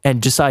you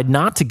and decide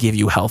not to give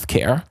you health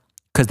care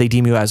because they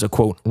deem you as a,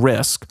 quote,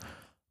 risk,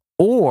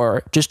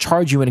 or just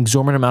charge you an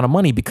exorbitant amount of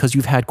money because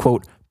you've had,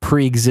 quote,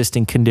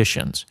 pre-existing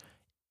conditions.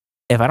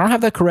 If I don't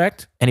have that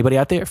correct, anybody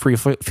out there,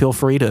 feel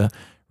free to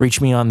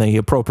reach me on the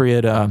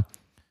appropriate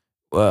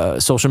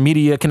social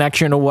media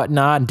connection or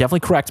whatnot, and definitely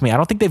correct me. I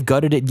don't think they've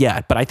gutted it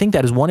yet, but I think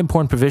that is one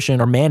important provision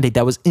or mandate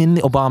that was in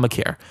the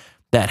Obamacare,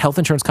 that health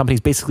insurance companies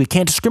basically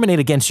can't discriminate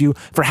against you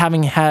for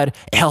having had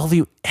a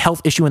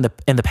health issue in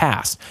the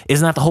past.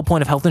 Isn't that the whole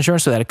point of health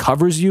insurance, so that it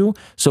covers you?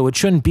 So it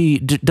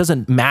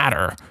doesn't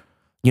matter,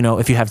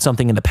 if you have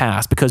something in the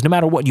past, because no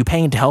matter what you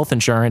pay into health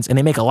insurance, and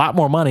they make a lot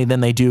more money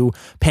than they do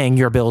paying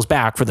your bills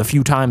back for the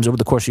few times over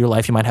the course of your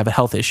life you might have a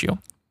health issue.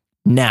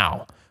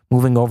 Now,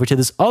 moving over to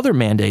this other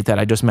mandate that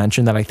I just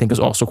mentioned that I think is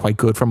also quite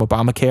good from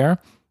Obamacare,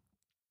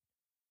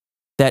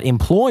 that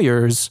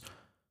employers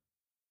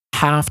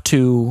have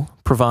to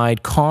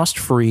provide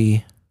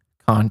cost-free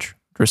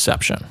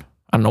contraception.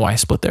 I don't know why I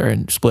split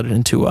it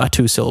into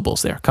 2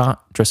 syllables there.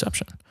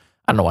 Contraception.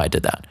 I don't know why I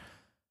did that.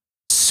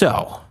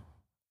 So,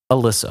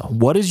 Alyssa,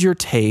 what is your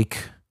take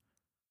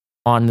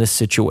on this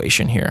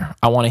situation here?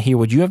 I want to hear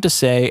what you have to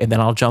say, and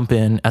then I'll jump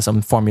in as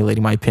I'm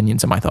formulating my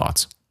opinions and my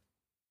thoughts.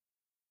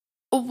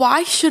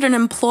 Why should an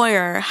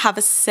employer have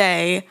a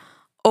say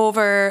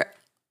over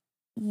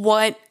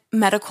what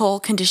medical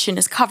condition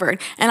is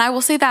covered? And I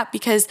will say that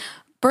because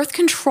birth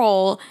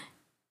control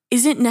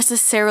isn't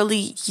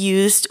necessarily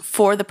used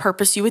for the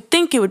purpose you would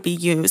think it would be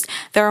used.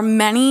 There are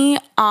many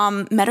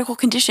medical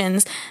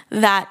conditions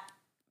that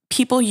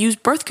people use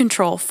birth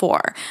control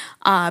for.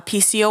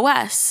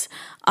 PCOS,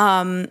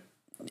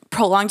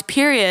 prolonged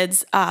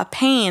periods,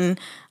 pain.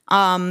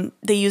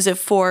 They use it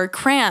for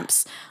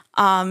cramps,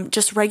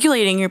 just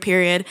regulating your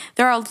period.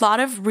 There are a lot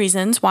of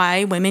reasons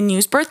why women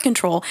use birth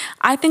control.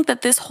 I think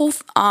that this whole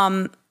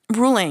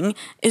ruling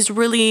is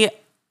really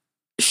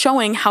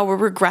showing how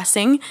we're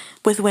regressing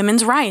with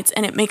women's rights.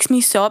 And it makes me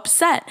so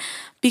upset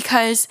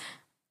because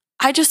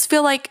I just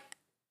feel like,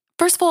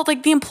 first of all,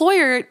 like the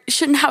employer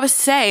shouldn't have a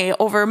say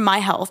over my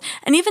health.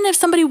 And even if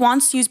somebody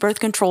wants to use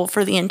birth control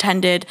for the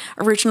intended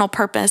original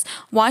purpose,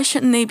 why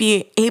shouldn't they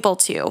be able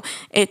to?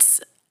 It's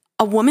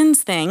a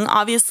woman's thing.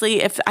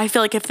 Obviously, I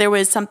feel like if there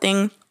was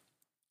something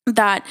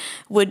that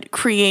would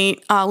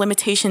create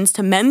limitations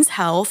to men's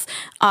health,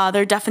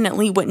 there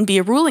definitely wouldn't be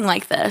a ruling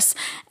like this.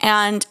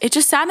 And it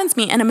just saddens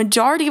me. And a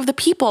majority of the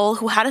people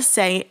who had a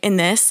say in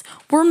this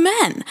were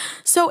men.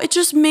 So it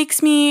just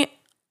makes me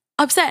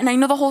upset. And I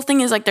know the whole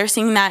thing is like they're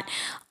saying that,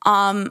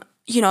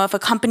 if a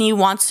company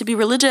wants to be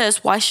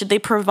religious, why should they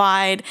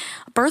provide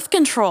birth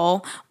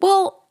control?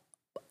 Well,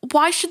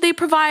 why should they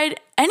provide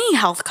any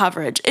health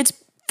coverage? It's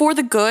for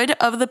the good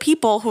of the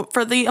people,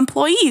 for the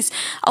employees.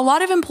 A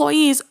lot of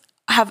employees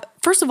have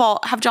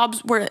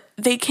jobs where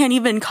they can't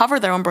even cover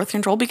their own birth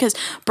control because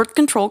birth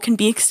control can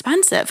be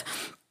expensive.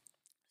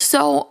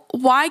 So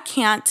why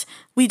can't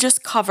we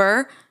just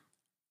cover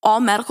all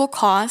medical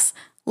costs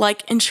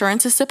like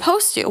insurance is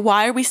supposed to?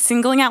 Why are we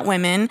singling out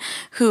women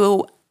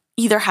who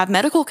either have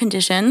medical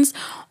conditions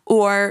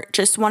or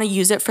just want to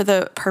use it for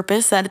the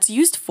purpose that it's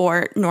used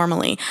for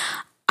normally?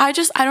 I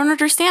don't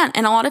understand.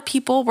 And a lot of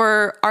people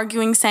were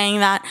arguing, saying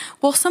that,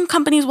 well, some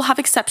companies will have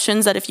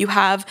exceptions that if you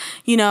have,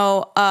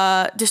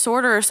 a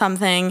disorder or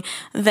something,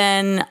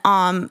 then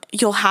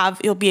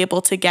you'll be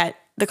able to get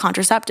the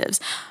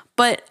contraceptives.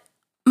 But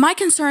my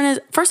concern is,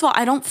 first of all,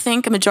 I don't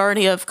think a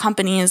majority of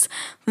companies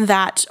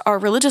that are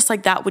religious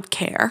like that would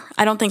care.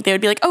 I don't think they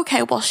would be like,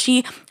 okay, well,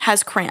 she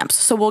has cramps,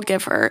 so we'll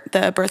give her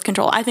the birth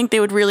control. I think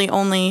they would really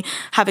only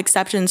have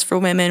exceptions for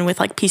women with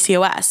like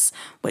PCOS,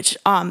 which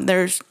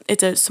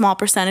it's a small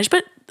percentage,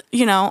 but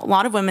a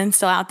lot of women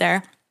still out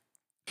there.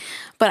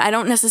 But I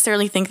don't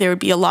necessarily think there would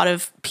be a lot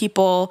of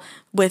people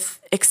with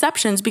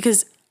exceptions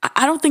because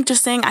I don't think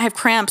just saying I have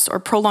cramps or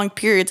prolonged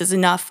periods is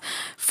enough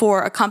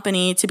for a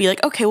company to be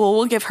like, okay, well,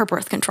 we'll give her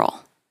birth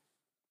control.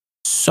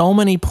 So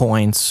many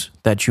points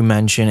that you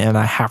mentioned, and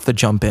I have to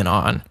jump in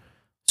on.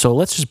 So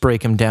let's just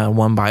break them down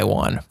one by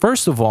one.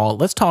 First of all,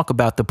 let's talk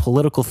about the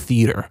political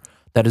theater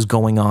that is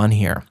going on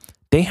here.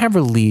 They have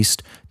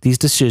released these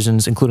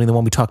decisions, including the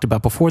one we talked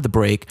about before the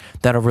break,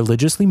 that are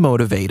religiously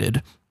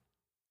motivated,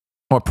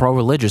 or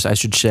pro-religious, I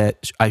should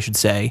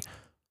say.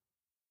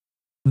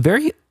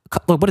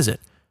 What is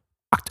it?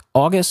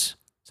 August,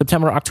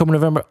 September, October,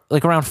 November,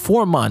 like around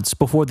 4 months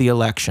before the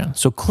election.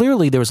 So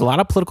clearly there was a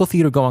lot of political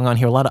theater going on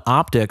here, a lot of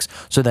optics,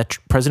 so that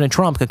President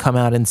Trump could come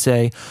out and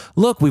say,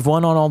 look, we've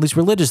won on all these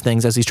religious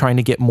things, as he's trying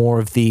to get more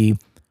of the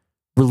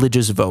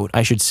religious vote,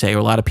 I should say, or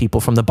a lot of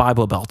people from the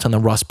Bible Belt and the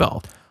Rust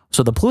Belt.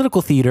 So the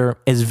political theater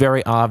is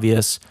very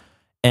obvious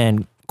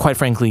and, quite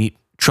frankly,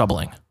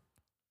 troubling.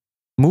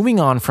 Moving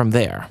on from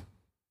there,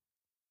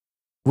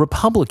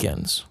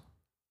 Republicans.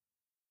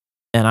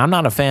 And I'm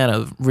not a fan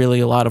of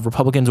really a lot of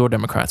Republicans or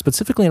Democrats,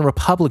 specifically in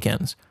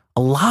Republicans.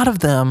 A lot of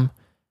them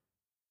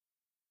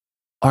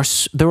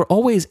they're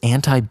always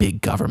anti-big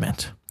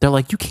government. They're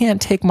like, you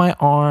can't take my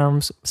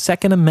arms,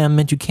 Second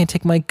Amendment, you can't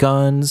take my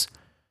guns.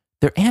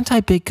 They're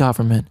anti-big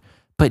government,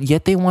 but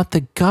yet they want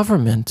the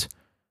government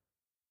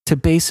to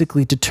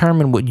basically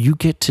determine what you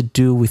get to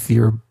do with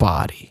your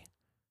body.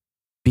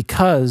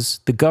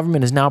 Because the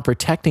government is now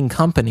protecting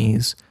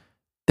companies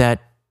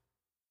that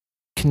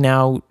can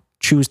now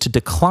choose to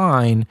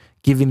decline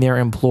giving their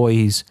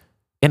employees,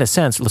 in a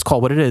sense, let's call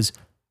it what it is,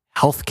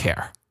 health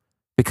care.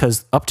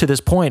 Because up to this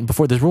point,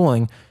 before this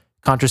ruling,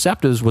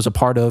 contraceptives was a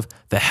part of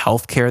the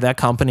health care that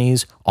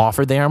companies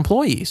offered their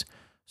employees.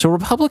 So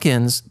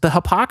Republicans, the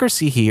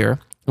hypocrisy here,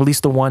 at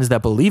least the ones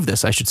that believe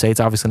this, I should say, it's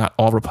obviously not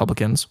all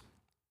Republicans,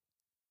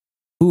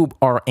 who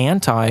are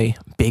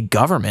anti-big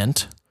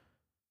government,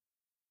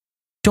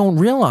 don't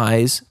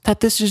realize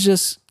that this is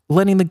just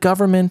letting the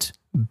government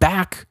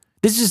back.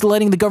 This is just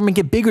letting the government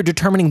get bigger,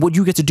 determining what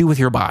you get to do with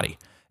your body.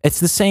 It's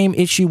the same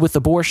issue with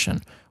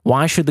abortion.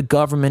 Why should the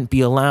government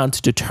be allowed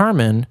to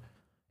determine,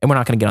 and we're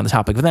not going to get on the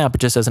topic of that, but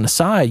just as an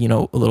aside,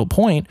 a little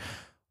point,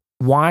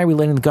 why are we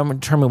letting the government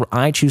determine what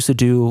I choose to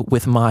do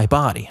with my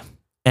body?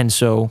 And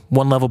so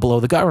one level below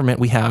the government,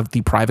 we have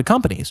the private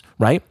companies,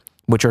 right?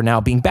 Which are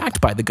now being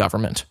backed by the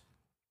government.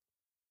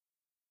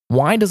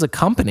 Why does a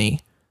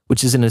company,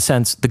 which is in a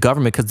sense the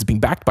government because it's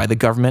being backed by the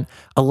government,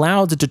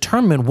 allowed to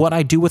determine what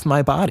I do with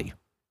my body?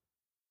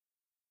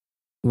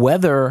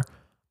 Whether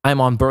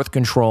I'm on birth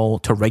control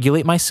to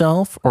regulate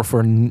myself or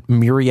for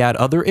myriad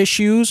other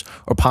issues,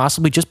 or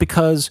possibly just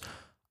because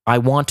I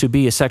want to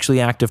be a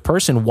sexually active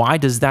person, why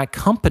does that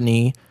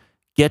company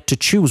get to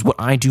choose what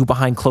I do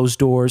behind closed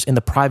doors in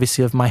the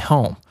privacy of my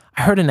home?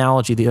 I heard an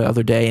analogy the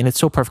other day, and it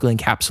so perfectly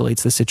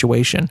encapsulates the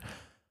situation.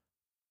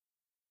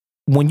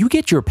 When you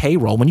get your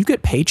payroll, when you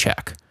get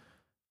paycheck,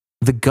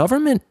 the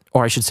government,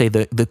 or I should say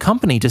the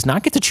company, does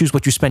not get to choose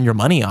what you spend your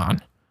money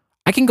on.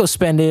 I can go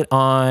spend it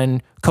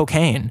on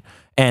cocaine,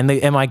 and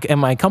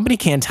my company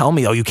can't tell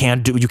me, oh, you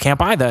can't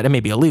buy that. It may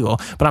be illegal,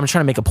 but I'm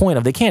trying to make a point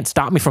of they can't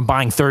stop me from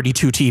buying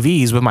 32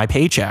 TVs with my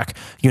paycheck,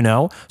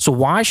 So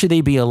why should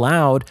they be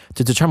allowed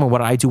to determine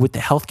what I do with the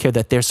healthcare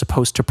that they're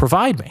supposed to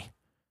provide me?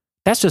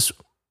 That's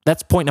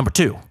point number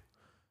 2.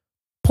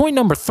 Point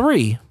number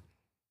 3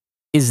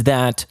 is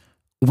that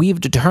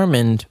we've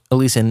determined, at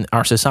least in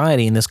our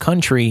society, in this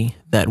country,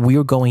 that we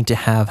are going to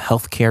have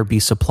healthcare be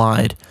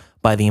supplied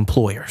by the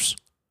employers.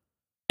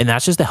 And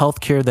that's just the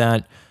healthcare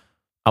that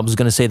I was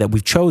going to say that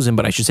we've chosen,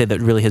 but I should say that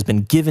really has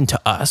been given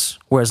to us.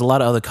 Whereas a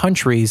lot of other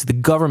countries, the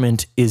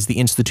government is the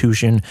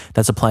institution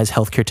that supplies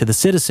healthcare to the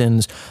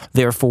citizens.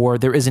 Therefore,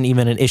 there isn't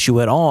even an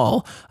issue at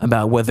all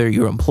about whether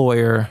your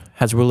employer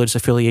has a religious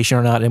affiliation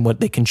or not and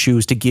what they can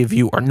choose to give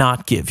you or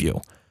not give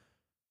you.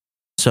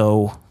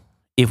 So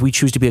if we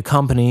choose to be a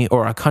company,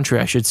 or a country,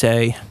 I should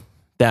say,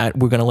 that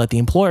we're going to let the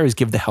employers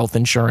give the health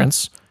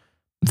insurance,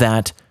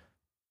 that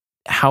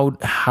how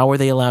are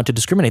they allowed to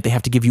discriminate? They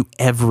have to give you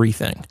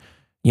everything.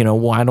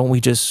 Why don't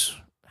we just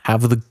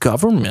have the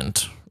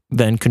government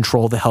then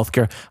control the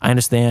healthcare? I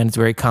understand it's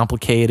very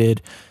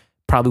complicated,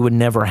 probably would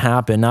never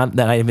happen. Not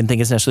that I even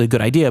think it's necessarily a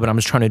good idea, but I'm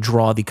just trying to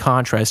draw the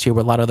contrast here.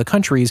 Where a lot of other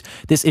countries,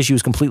 this issue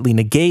is completely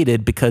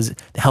negated because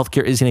the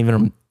healthcare isn't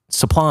even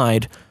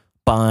supplied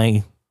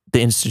by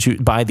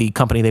the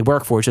company they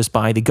work for, it's just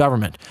by the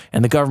government.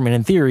 And the government,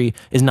 in theory,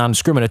 is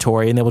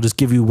non-discriminatory, and they will just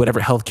give you whatever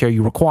healthcare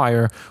you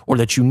require or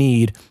that you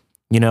need.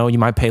 You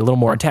might pay a little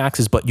more in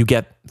taxes, but you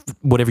get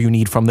whatever you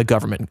need from the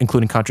government,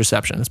 including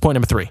contraception. That's point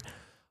number 3.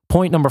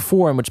 Point number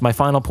 4, and which is my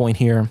final point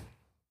here,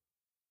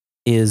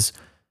 is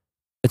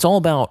it's all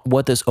about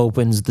what this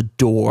opens the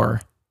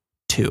door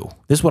to.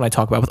 This is what I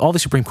talk about with all the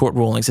Supreme Court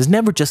rulings. It's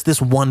never just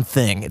this one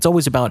thing. It's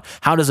always about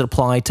how does it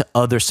apply to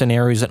other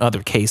scenarios and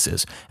other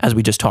cases, as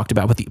we just talked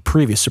about with the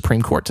previous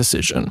Supreme Court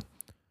decision.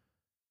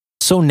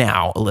 So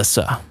now,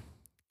 Alyssa,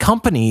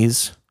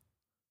 companies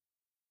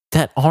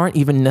that aren't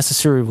even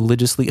necessarily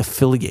religiously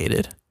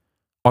affiliated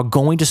are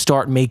going to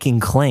start making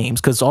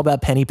claims, because it's all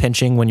about penny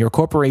pinching. When you're a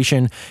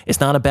corporation, it's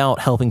not about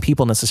helping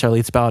people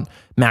necessarily. It's about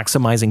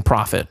maximizing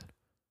profit,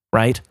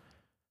 right?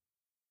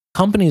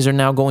 Companies are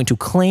now going to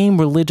claim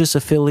religious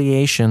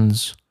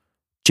affiliations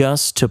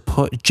just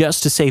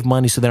to save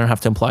money so they don't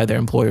have to apply their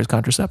employer's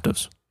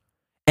contraceptives.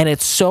 And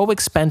it's so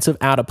expensive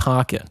out of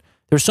pocket.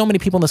 There's so many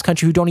people in this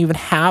country who don't even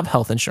have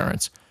health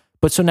insurance.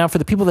 But so now for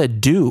the people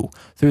that do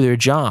through their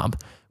job,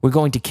 we're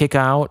going to kick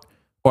out,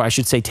 or I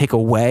should say take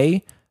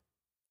away,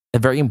 a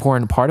very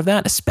important part of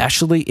that,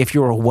 especially if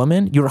you're a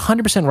woman. You're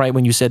 100% right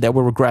when you said that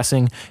we're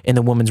regressing in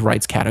the women's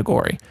rights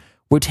category.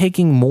 We're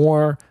taking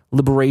more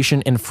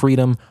liberation and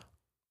freedom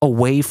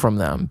away from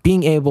them,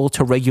 being able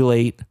to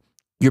regulate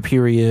your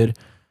period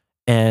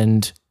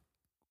and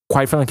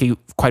quite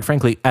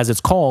frankly, as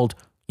it's called,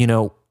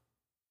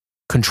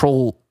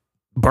 control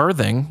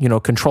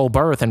birthing, control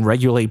birth and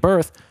regulate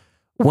birth.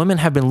 Women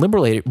have been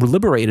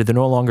liberated. They're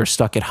no longer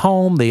stuck at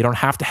home. They don't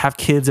have to have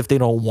kids if they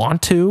don't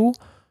want to,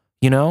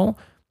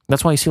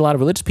 That's why you see a lot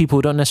of religious people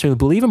who don't necessarily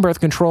believe in birth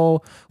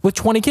control with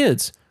 20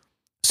 kids.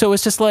 So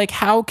it's just like,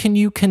 how can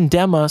you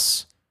condemn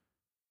us,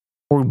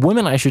 or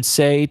women, I should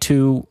say,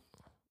 to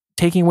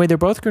taking away their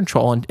birth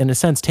control and, in a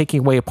sense, taking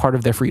away a part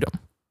of their freedom?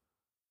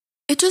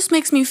 It just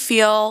makes me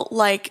feel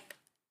like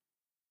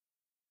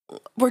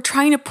we're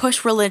trying to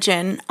push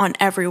religion on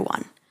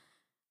everyone.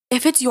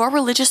 If it's your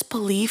religious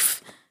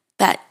belief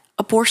that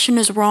abortion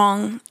is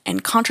wrong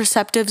and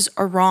contraceptives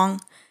are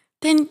wrong,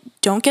 then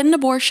don't get an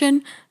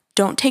abortion,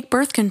 don't take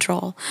birth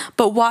control.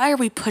 But why are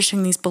we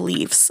pushing these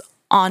beliefs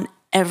on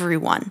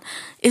everyone?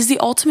 Is the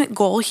ultimate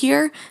goal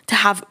here to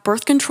have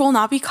birth control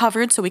not be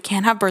covered so we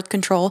can't have birth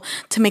control,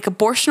 to make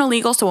abortion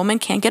illegal so women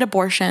can't get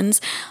abortions,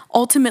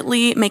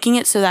 ultimately making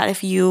it so that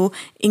if you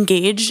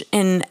engage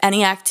in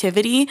any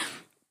activity,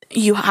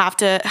 you have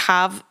to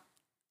have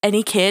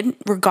any kid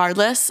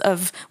regardless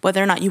of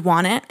whether or not you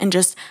want it, and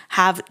just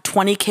have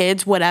 20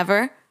 kids,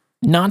 whatever?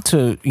 Not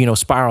to,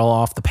 spiral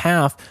off the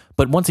path,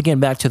 but once again,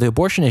 back to the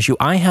abortion issue,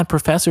 I had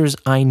professors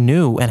I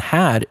knew and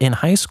had in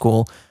high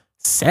school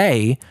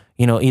say,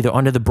 either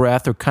under the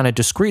breath or kind of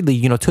discreetly,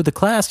 to the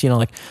class,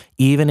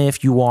 even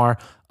if you are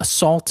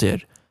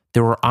assaulted,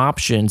 there are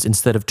options.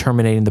 Instead of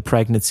terminating the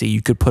pregnancy,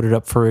 you could put it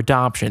up for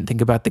adoption. Think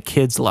about the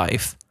kid's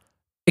life.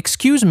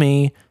 Excuse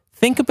me,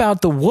 think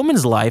about the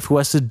woman's life who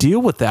has to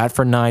deal with that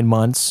for 9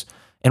 months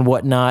and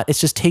whatnot.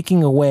 It's just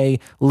taking away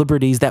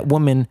liberties that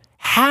women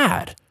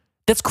had.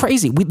 That's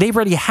crazy. They've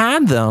already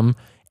had them,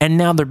 and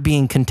now they're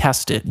being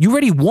contested. You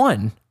already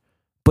won,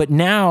 but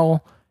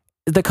now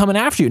they're coming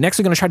after you. Next,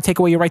 they're going to try to take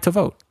away your right to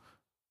vote.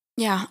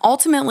 Yeah.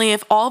 Ultimately,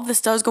 if all of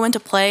this does go into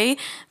play,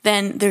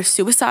 then their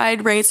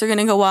suicide rates are going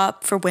to go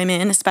up for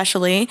women,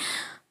 especially.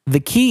 The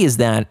key is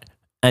that,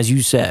 as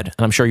you said,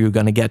 and I'm sure you're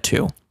going to get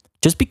to,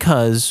 just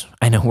because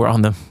I know we're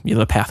on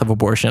the path of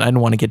abortion, I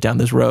don't want to get down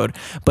this road,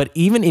 but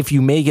even if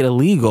you make it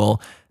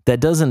illegal, that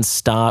doesn't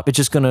stop. It's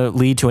just going to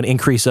lead to an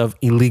increase of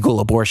illegal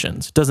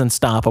abortions. It doesn't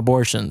stop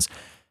abortions.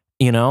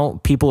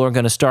 People are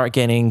going to start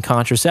getting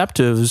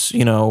contraceptives,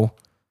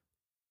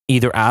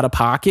 either out of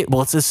pocket.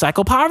 Well, it's a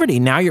cycle of poverty.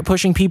 Now you're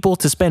pushing people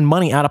to spend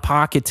money out of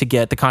pocket to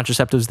get the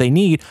contraceptives they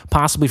need,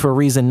 possibly for a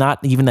reason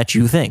not even that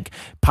you think,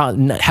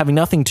 having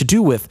nothing to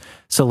do with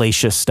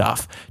salacious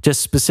stuff,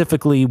 just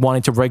specifically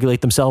wanting to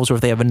regulate themselves or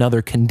if they have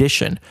another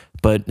condition.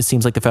 But it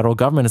seems like the federal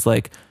government is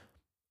like,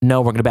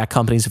 no, we're going to back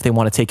companies if they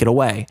want to take it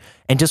away.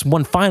 And just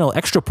one final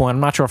extra point.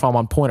 I'm not sure if I'm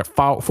on point at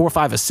 4,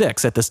 5, or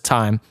 6 at this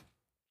time.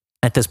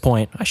 At this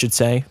point, I should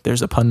say,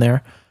 there's a pun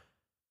there.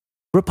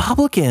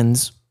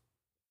 Republicans,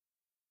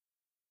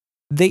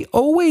 they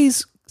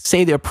always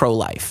say they're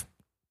pro-life.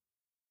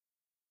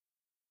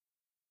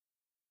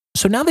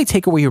 So now they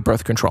take away your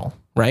birth control,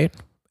 right?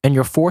 And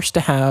you're forced to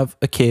have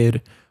a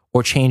kid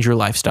or change your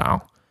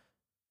lifestyle.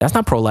 That's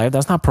not pro-life.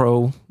 That's not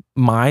pro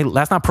my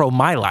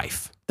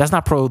life. That's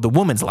not pro the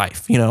woman's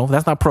life.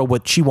 That's not pro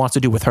what she wants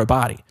to do with her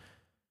body.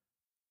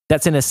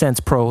 That's in a sense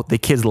pro the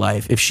kid's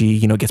life if she,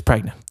 gets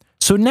pregnant.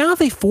 So now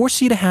they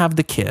force you to have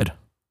the kid,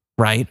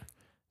 right?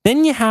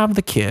 Then you have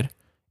the kid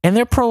and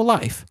they're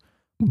pro-life,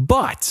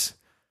 but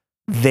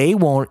they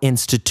won't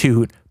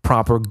institute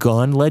proper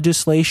gun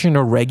legislation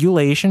or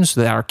regulations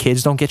so that our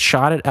kids don't get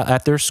shot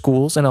at their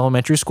schools and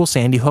elementary school.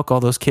 Sandy Hook,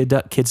 all those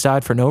kids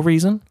died for no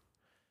reason.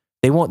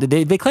 They won't.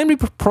 They claim to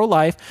be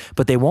pro-life,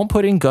 but they won't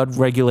put in gun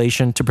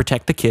regulation to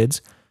protect the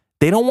kids.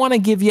 They don't want to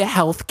give you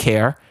health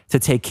care to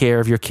take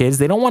care of your kids.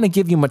 They don't want to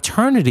give you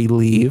maternity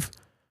leave.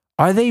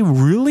 Are they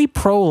really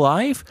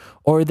pro-life,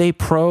 or are they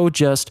pro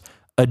just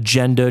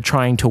agenda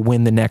trying to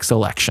win the next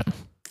election?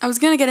 I was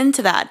going to get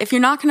into that. If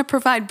you're not going to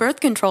provide birth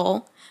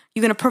control,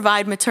 you're going to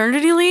provide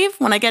maternity leave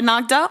when I get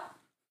knocked up?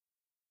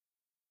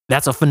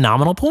 That's a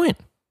phenomenal point.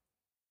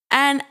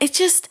 And it's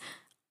just,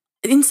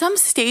 in some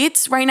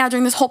states right now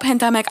during this whole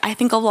pandemic, I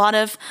think a lot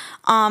of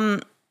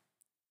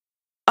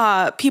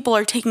people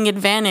are taking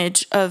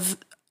advantage of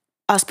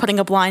us putting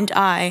a blind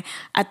eye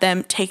at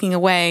them taking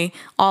away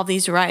all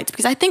these rights.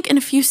 Because I think in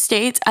a few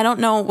states, I don't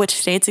know which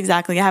states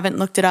exactly, I haven't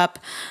looked it up,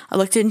 I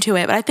looked into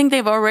it, but I think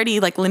they've already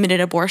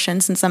limited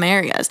abortions in some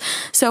areas.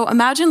 So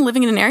imagine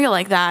living in an area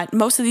like that.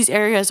 Most of these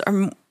areas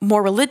are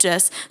more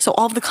religious, so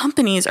all of the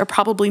companies are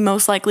probably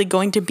most likely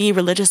going to be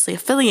religiously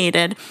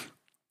affiliated.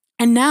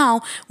 And now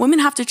women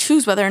have to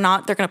choose whether or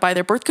not they're going to buy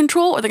their birth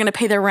control or they're going to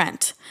pay their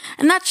rent.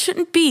 And that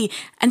shouldn't be.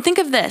 And think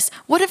of this.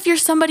 What if you're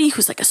somebody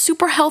who's a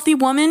super healthy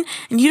woman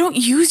and you don't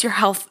use your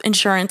health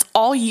insurance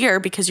all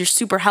year because you're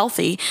super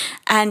healthy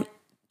and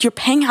you're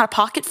paying out of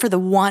pocket for the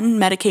one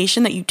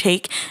medication that you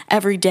take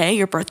every day,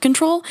 your birth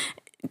control?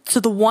 So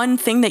the one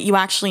thing that you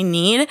actually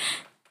need,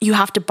 you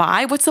have to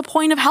buy. What's the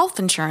point of health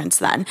insurance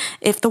then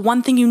if the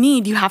one thing you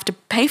need you have to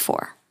pay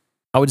for?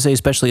 I would say,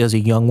 especially as a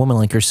young woman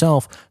like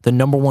yourself, the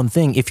number one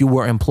thing, if you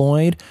were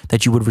employed,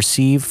 that you would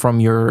receive from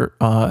your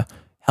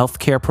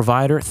healthcare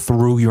provider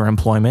through your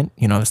employment,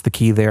 that's the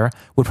key there,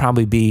 would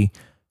probably be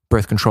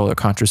birth control or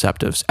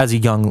contraceptives as a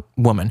young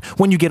woman.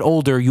 When you get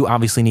older, you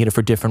obviously need it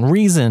for different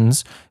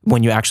reasons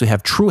when you actually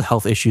have true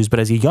health issues. But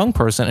as a young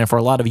person, and for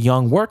a lot of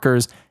young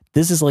workers,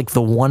 this is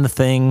the one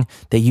thing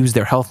they use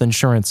their health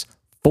insurance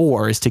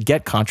for, is to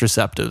get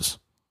contraceptives.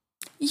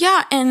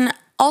 Yeah, and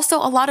also,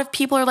 a lot of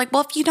people are like,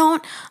 well, if you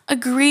don't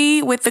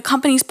agree with the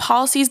company's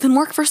policies, then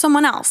work for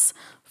someone else.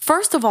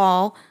 First of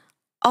all,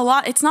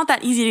 it's not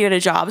that easy to get a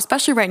job,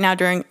 especially right now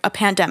during a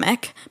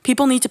pandemic.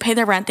 People need to pay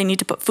their rent. They need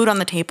to put food on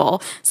the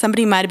table.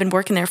 Somebody might have been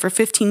working there for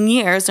 15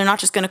 years. They're not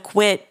just going to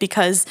quit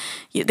because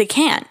they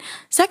can.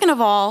 Second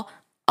of all,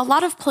 a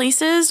lot of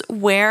places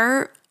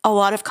where a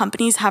lot of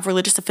companies have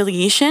religious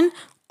affiliation,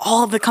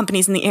 all of the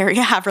companies in the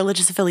area have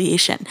religious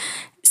affiliation.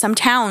 Some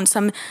towns,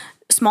 some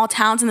small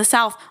towns in the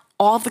South,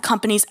 all of the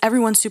companies,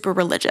 everyone's super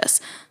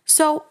religious.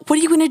 So what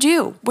are you going to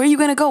do? Where are you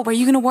going to go? Where are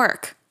you going to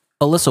work?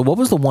 Alyssa, what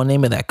was the one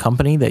name of that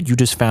company that you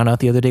just found out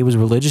the other day was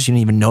religious? You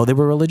didn't even know they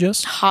were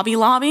religious? Hobby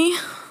Lobby.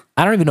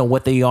 I don't even know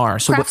what they are.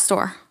 Craft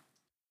store.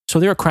 So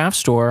they're a craft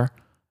store,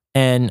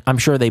 and I'm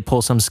sure they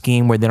pull some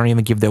scheme where they don't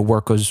even give their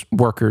workers,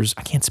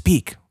 I can't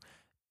speak.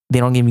 They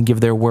don't even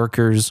give their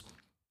workers,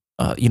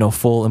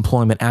 full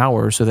employment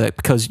hours, so that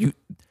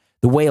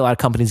the way a lot of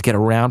companies get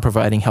around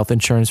providing health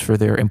insurance for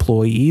their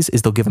employees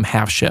is they'll give them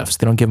half shifts.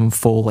 They don't give them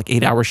full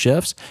 8-hour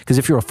shifts. Because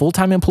if you're a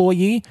full-time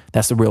employee,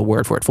 that's the real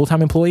word for it,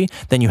 full-time employee,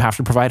 then you have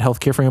to provide health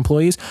care for your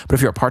employees. But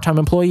if you're a part-time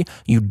employee,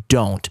 you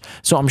don't.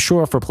 So I'm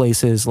sure for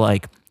places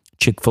like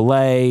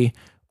Chick-fil-A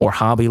or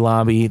Hobby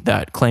Lobby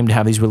that claim to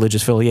have these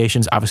religious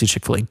affiliations. Obviously,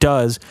 Chick-fil-A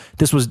does.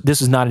 This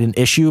is not an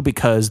issue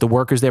because the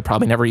workers there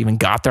probably never even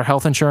got their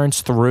health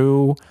insurance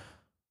through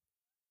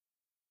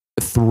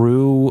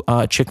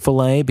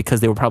Chick-fil-A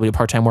because they were probably a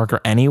part-time worker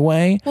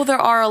anyway. Well, there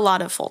are a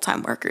lot of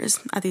full-time workers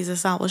at these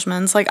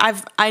establishments. Like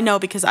I know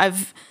because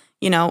I've,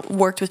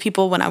 worked with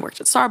people when I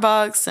worked at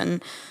Starbucks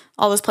and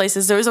all those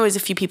places. There was always a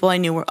few people I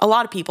knew a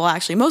lot of people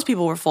actually. Most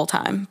people were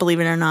full-time, believe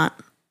it or not.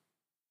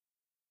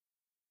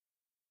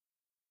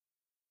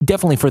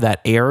 Definitely for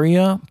that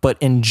area, but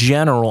in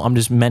general, I'm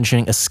just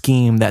mentioning a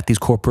scheme that these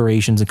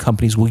corporations and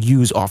companies will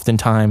use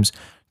oftentimes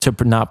to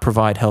not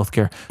provide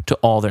healthcare to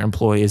all their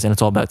employees, and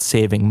it's all about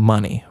saving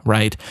money,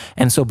 right?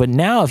 And so, but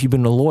now if you've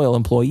been a loyal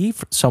employee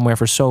somewhere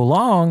for so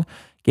long,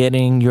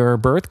 getting your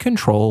birth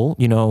control,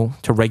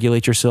 to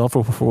regulate yourself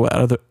or for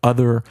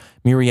other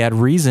myriad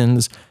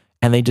reasons,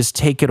 and they just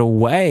take it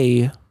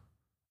away,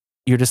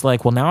 you're just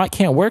like, well, now I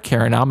can't work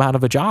here and I'm out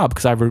of a job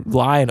because I've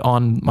relied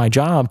on my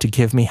job to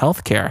give me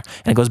health care.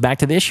 And it goes back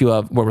to the issue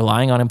of we're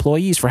relying on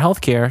employees for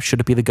health care. Should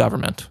it be the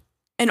government?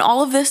 And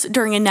all of this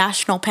during a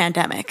national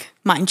pandemic,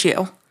 mind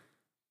you.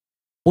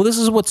 Well, this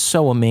is what's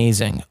so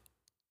amazing.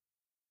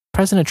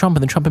 President Trump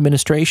and the Trump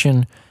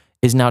administration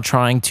is now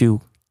trying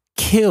to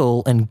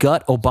kill and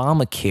gut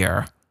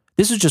Obamacare.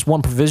 This is just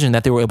one provision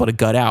that they were able to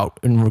gut out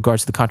in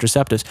regards to the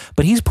contraceptives.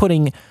 But he's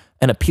putting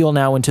an appeal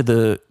now into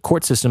the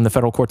court system, the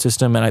federal court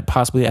system, and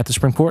possibly at the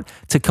Supreme Court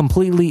to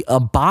completely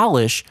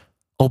abolish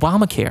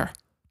Obamacare,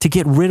 to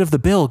get rid of the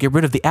bill, get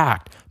rid of the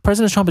act.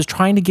 President Trump is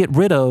trying to get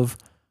rid of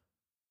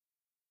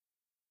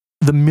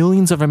the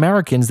millions of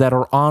Americans that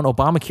are on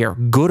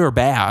Obamacare, good or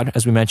bad,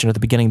 as we mentioned at the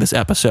beginning of this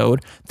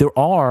episode. There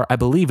are, I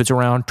believe it's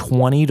around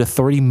 20 to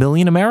 30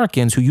 million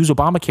Americans who use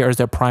Obamacare as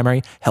their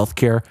primary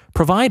healthcare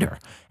provider.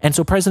 And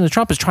so President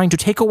Trump is trying to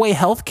take away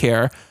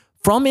healthcare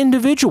from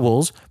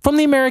individuals, from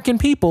the American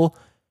people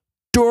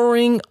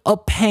during a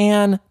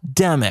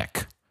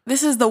pandemic.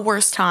 This is the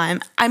worst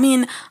time. I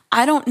mean,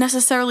 I don't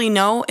necessarily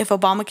know if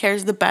Obamacare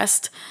is the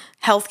best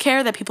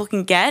healthcare that people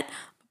can get,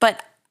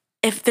 but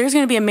if there's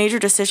going to be a major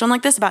decision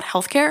like this about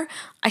healthcare,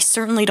 I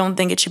certainly don't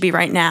think it should be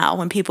right now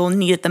when people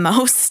need it the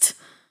most.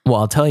 Well,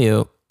 I'll tell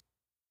you,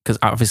 because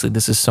obviously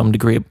this is some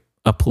degree of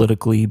a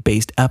politically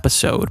based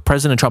episode.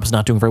 President Trump is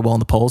not doing very well in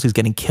the polls. He's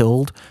getting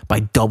killed by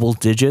double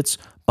digits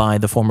by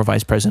the former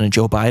Vice President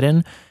Joe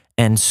Biden.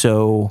 And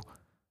so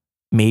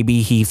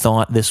maybe he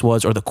thought this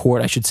was, or the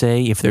court, I should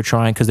say, if they're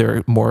trying, because they're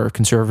a more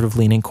conservative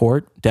leaning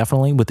court,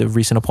 definitely with the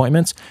recent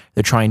appointments,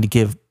 they're trying to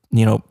give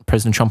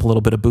President Trump a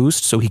little bit of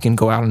boost so he can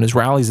go out on his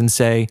rallies and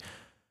say,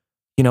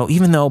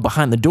 even though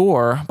behind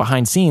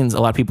scenes, a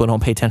lot of people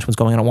don't pay attention to what's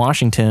going on in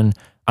Washington,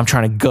 I'm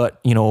trying to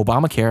gut,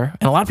 Obamacare.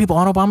 And a lot of people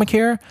on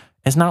Obamacare,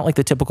 it's not like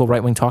the typical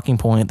right-wing talking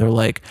point. They're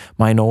like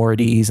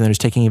minorities and they're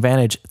just taking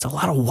advantage. It's a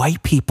lot of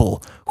white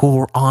people who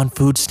were on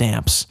food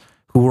stamps,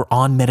 who were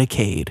on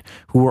Medicaid,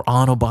 who were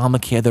on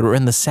Obamacare that are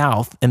in the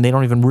South, and they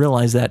don't even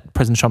realize that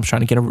President Trump's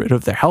trying to get rid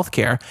of their health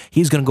care.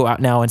 He's going to go out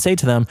now and say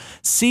to them,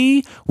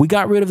 see, we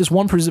got rid of this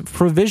one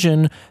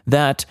provision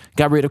that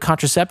got rid of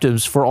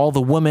contraceptives for all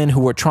the women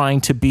who were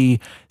trying to be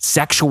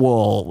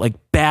sexual, like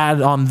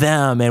bad on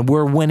them, and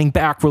we're winning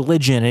back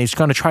religion, and he's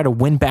going to try to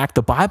win back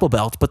the Bible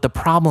Belt. But the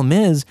problem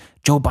is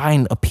Joe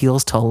Biden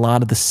appeals to a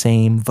lot of the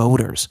same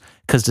voters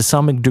because to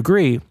some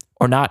degree,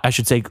 or not, I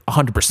should say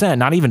 100%,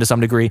 not even to some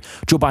degree,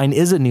 Joe Biden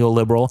is a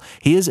neoliberal.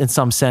 He is in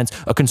some sense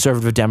a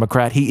conservative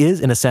Democrat. He is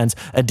in a sense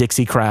a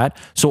Dixiecrat.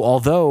 So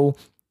although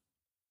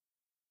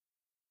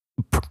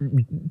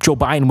Joe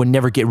Biden would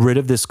never get rid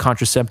of this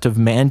contraceptive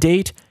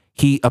mandate,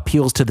 he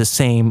appeals to the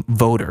same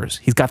voters.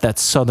 He's got that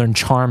Southern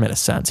charm in a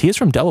sense. He is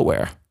from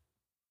Delaware.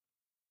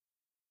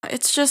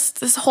 It's just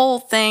this whole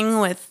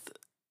thing with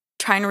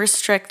trying to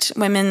restrict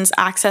women's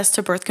access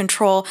to birth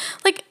control.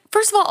 Like,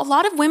 first of all, a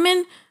lot of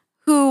women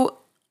who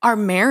are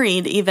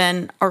married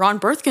even are on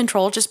birth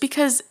control just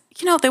because,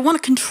 they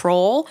want to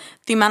control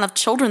the amount of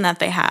children that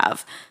they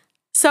have.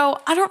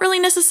 So I don't really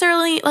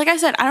necessarily, like I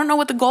said, I don't know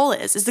what the goal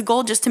is. Is the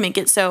goal just to make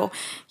it so,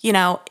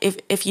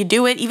 if you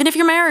do it, even if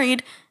you're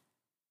married,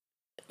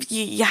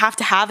 you have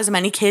to have as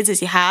many kids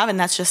as you have, and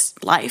that's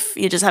just life.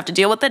 You just have to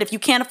deal with it. If you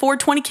can't afford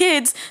 20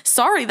 kids,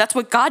 sorry, that's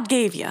what God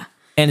gave you.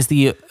 And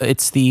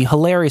it's the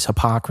hilarious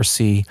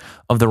hypocrisy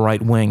of the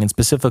right wing, and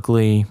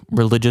specifically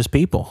religious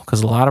people,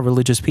 because a lot of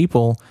religious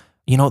people,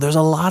 there's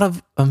a lot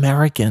of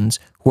Americans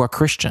who are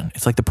Christian.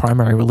 It's like the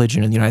primary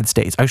religion in the United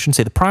States. I shouldn't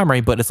say the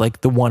primary, but it's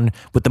like the one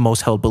with the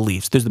most held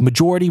beliefs. There's the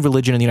majority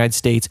religion in the United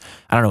States.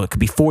 I don't know, it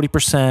could be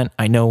 40%.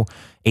 I know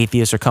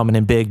atheists are coming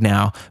in big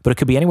now, but it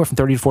could be anywhere from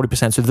 30 to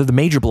 40%. So the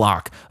major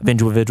block of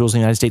individuals in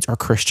the United States are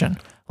Christian.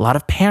 A lot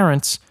of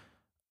parents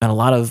and a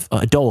lot of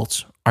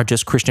adults are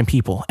just Christian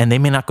people, and they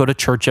may not go to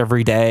church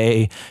every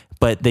day,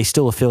 but they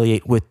still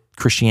affiliate with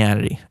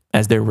Christianity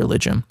as their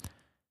religion.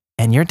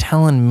 And you're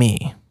telling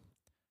me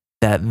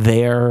that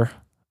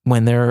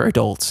when they're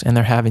adults and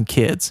they're having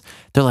kids,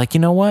 they're like, you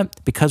know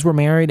what? Because we're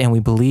married and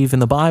we believe in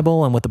the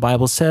Bible and what the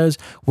Bible says,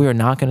 we are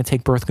not going to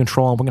take birth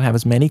control and we're going to have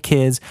as many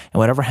kids and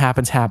whatever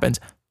happens,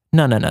 happens.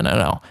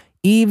 No.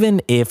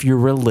 even if you're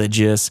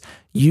religious,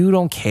 you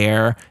don't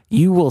care.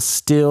 You will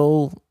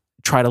still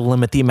try to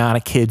limit the amount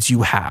of kids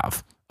you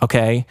have.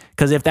 Okay?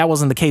 Because if that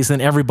wasn't the case, then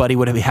everybody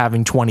would be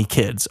having 20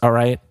 kids. All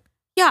right?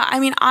 Yeah,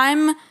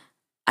 I'm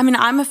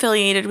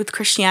affiliated with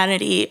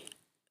Christianity,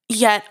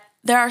 yet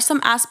there are some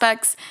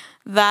aspects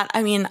that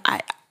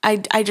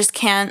I just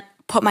can't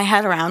put my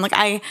head around. Like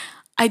I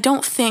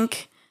don't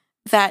think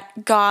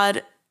that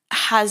God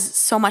has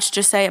so much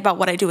to say about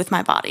what I do with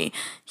my body.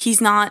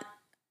 He's not,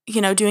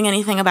 doing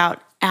anything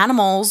about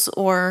animals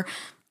or,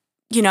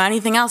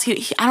 anything else.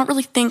 I don't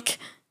really think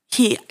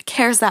he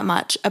cares that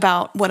much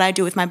about what I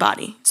do with my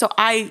body. So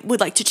I would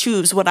like to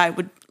choose what I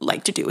would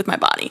like to do with my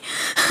body.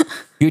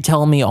 You're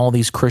telling me all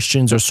these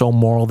Christians are so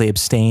moral they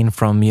abstain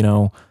from,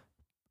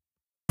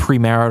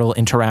 premarital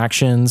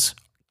interactions?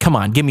 Come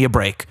on, give me a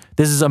break.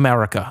 This is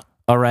America,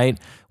 all right?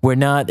 We're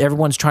not,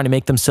 everyone's trying to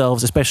make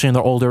themselves, especially in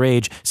their older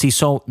age,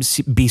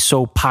 be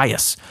so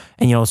pious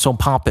and, so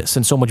pompous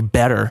and so much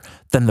better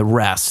than the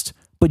rest.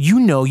 But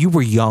you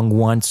were young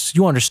once.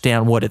 You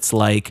understand what it's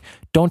like.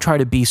 Don't try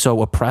to be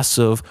so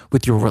oppressive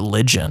with your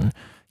religion.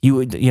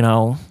 You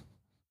know.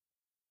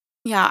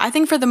 Yeah, I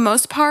think for the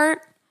most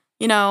part,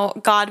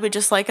 God would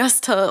just like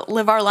us to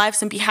live our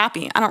lives and be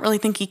happy. I don't really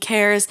think he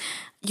cares,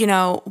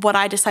 what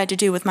I decide to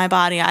do with my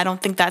body. I don't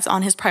think that's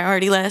on his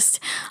priority list.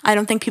 I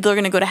don't think people are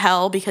going to go to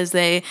hell because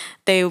they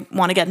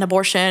want to get an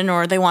abortion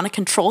or they want to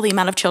control the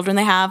amount of children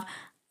they have.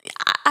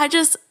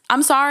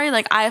 I'm sorry,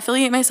 like I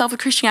affiliate myself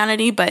with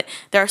Christianity, but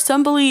there are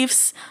some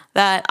beliefs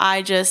that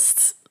I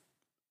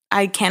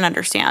can't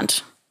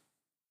understand.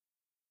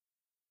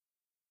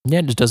 Yeah,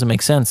 it just doesn't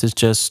make sense. It's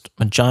just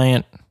a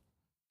giant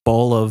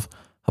bowl of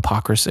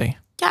hypocrisy.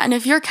 Yeah, and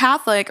if you're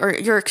Catholic, or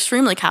you're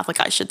extremely Catholic,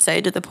 I should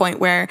say, to the point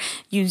where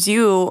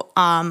you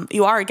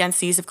are against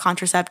the use of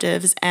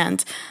contraceptives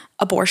and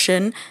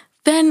abortion,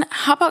 then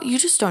how about you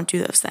just don't do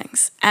those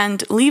things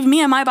and leave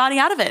me and my body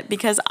out of it,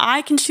 because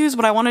I can choose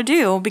what I want to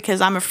do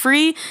because I'm a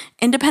free,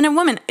 independent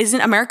woman.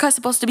 Isn't America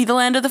supposed to be the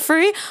land of the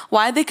free?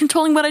 Why are they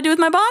controlling what I do with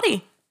my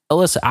body?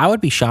 Alyssa, I would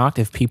be shocked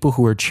if people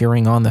who are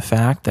cheering on the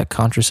fact that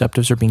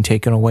contraceptives are being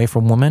taken away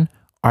from women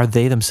are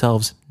they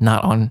themselves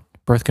not on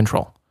birth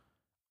control.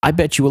 I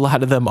bet you a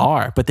lot of them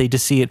are, but they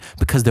just see it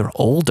because they're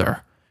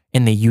older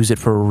and they use it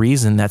for a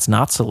reason that's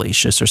not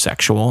salacious or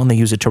sexual, and they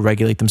use it to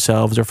regulate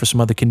themselves or for some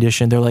other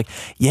condition. They're like,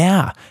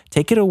 yeah,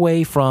 take it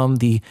away from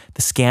the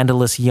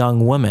scandalous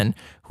young women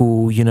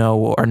who,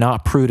 are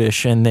not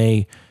prudish, and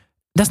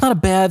that's not a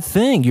bad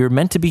thing. You're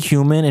meant to be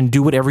human and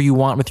do whatever you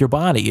want with your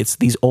body. It's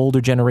these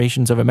older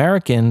generations of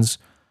Americans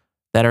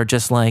that are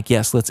just like,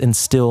 yes, let's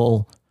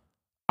instill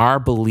our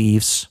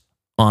beliefs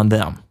on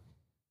them.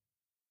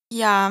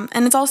 Yeah,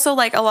 and it's also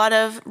like a lot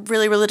of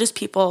really religious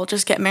people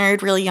just get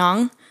married really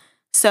young.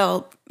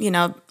 So,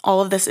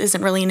 all of this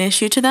isn't really an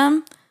issue to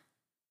them.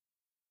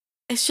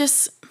 It's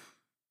just,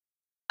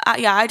 I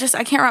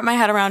can't wrap my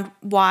head around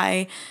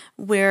why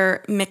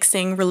we're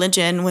mixing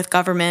religion with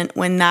government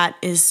when that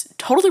is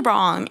totally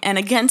wrong and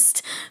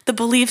against the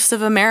beliefs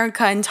of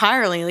America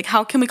entirely. Like,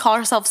 how can we call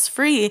ourselves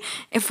free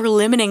if we're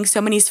limiting so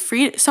many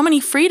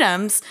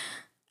freedoms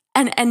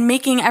and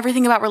making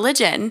everything about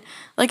religion?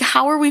 Like,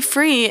 how are we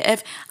free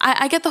if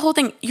I get the whole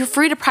thing? You're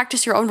free to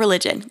practice your own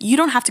religion. You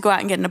don't have to go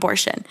out and get an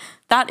abortion.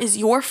 That is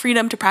your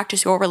freedom to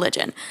practice your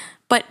religion.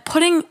 But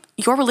putting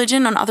your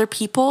religion on other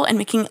people and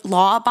making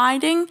law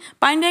binding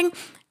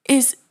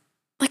is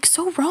like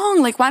so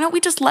wrong. Like, why don't we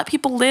just let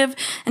people live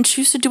and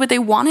choose to do what they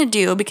want to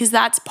do? Because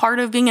that's part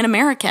of being an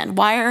American.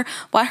 Why are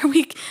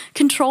we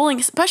controlling,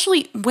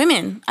 especially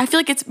women? I feel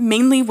like it's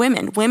mainly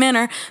women. Women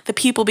are the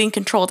people being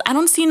controlled. I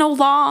don't see no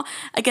law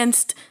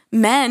against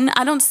men.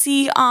 I don't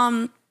see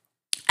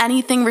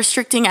anything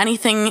restricting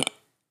anything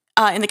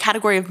in the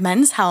category of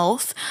men's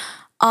health.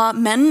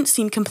 Men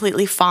seem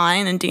completely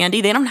fine and dandy.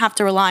 They don't have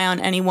to rely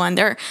on anyone.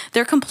 They're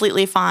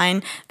completely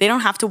fine. They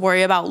don't have to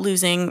worry about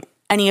losing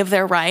any of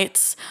their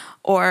rights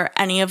or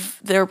any of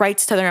their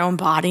rights to their own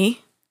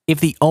body. If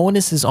the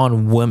onus is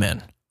on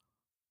women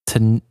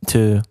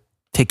to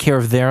take care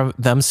of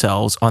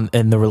themselves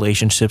in the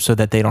relationship so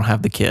that they don't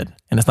have the kid,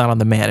 and it's not on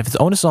the man. If the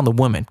onus is on the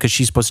woman because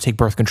she's supposed to take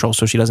birth control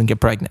so she doesn't get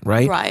pregnant,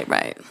 right?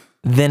 Right.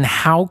 Then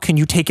how can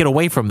you take it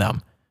away from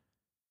them?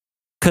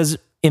 Because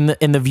in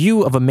the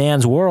view of a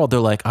man's world, they're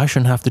like, I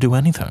shouldn't have to do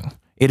anything.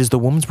 It is the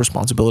woman's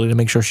responsibility to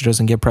make sure she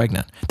doesn't get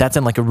pregnant. That's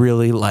in like a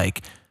really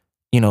like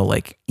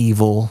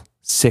evil,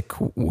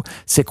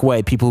 sick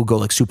way. People who go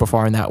like super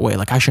far in that way,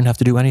 like I shouldn't have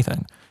to do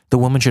anything. The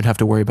woman should have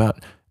to worry about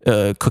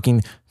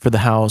cooking for the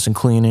house and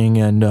cleaning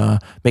and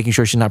making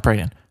sure she's not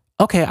pregnant.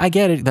 Okay, I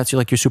get it. That's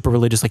you're super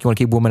religious, like you want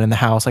to keep women in the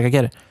house. Like I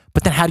get it.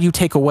 But then how do you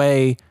take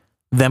away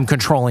them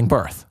controlling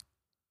birth?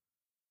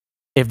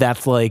 If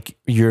that's like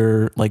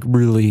your like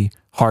really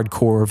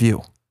hardcore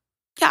view.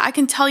 Yeah, I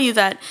can tell you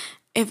that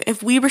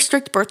if we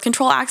restrict birth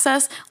control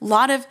access, a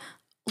lot of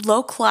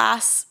low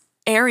class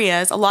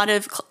areas, a lot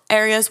of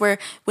areas where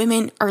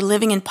women are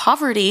living in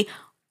poverty,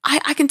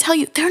 I can tell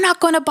you they're not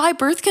going to buy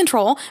birth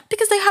control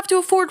because they have to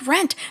afford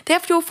rent. They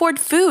have to afford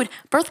food.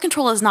 Birth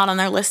control is not on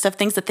their list of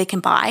things that they can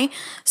buy.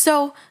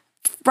 So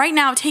right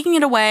now, taking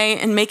it away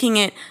and making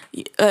it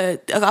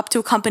up to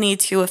a company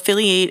to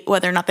affiliate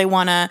whether or not they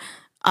want to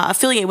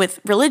affiliate with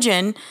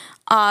religion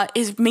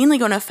is mainly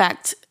going to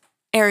affect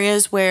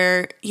areas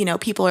where,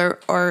 people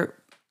are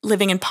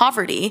living in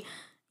poverty,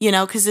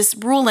 because this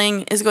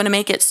ruling is going to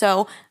make it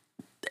so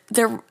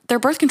their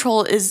birth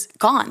control is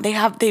gone. They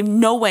have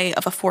no way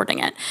of affording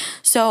it.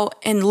 So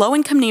in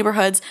low-income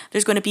neighborhoods,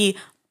 there's going to be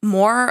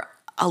more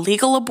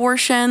illegal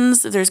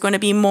abortions. There's going to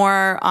be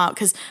more,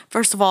 because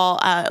first of all,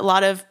 a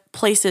lot of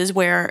places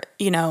where,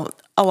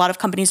 a lot of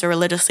companies are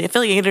religiously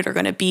affiliated are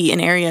going to be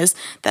in areas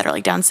that are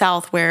like down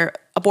south where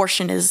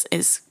abortion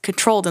is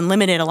controlled and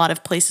limited. A lot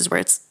of places where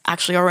it's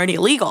actually already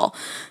illegal.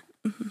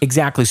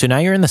 Exactly. So now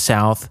you're in the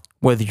South,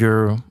 whether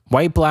you're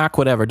white, black,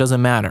 whatever, it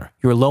doesn't matter.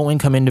 You're a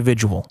low-income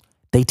individual.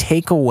 They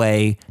take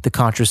away the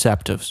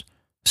contraceptives.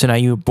 So now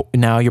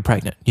you're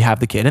pregnant. You have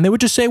the kid. And they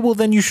would just say, well,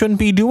 then you shouldn't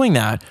be doing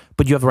that.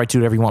 But you have the right to do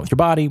whatever you want with your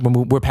body.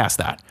 We're past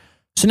that.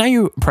 So now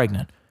you're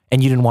pregnant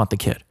and you didn't want the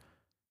kid.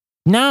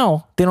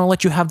 Now they don't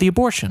let you have the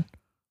abortion,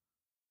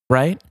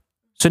 right?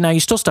 So now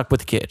you're still stuck with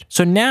the kid.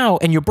 So now,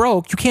 and you're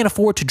broke, you can't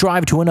afford to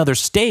drive to another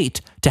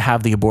state to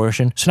have the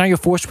abortion. So now you're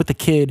forced with the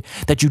kid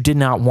that you did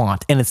not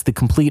want. And it's the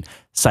complete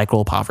cycle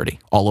of poverty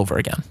all over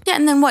again. Yeah,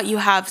 and then what you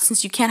have,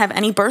 since you can't have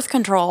any birth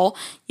control,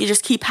 you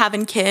just keep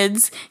having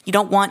kids. You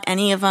don't want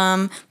any of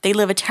them. They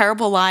live a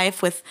terrible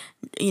life with,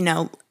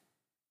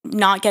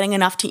 not getting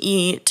enough to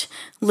eat,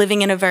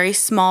 living in a very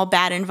small,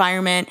 bad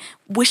environment,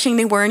 wishing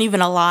they weren't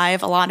even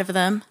alive, a lot of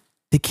them.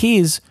 The key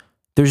is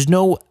there's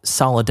no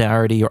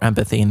solidarity or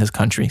empathy in this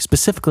country,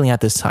 specifically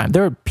at this time.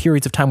 There are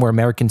periods of time where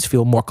Americans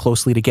feel more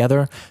closely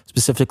together.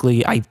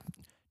 Specifically, I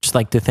just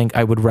like to think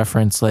I would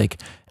reference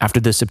like after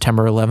the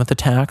September 11th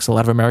attacks, a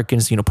lot of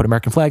Americans, put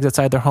American flags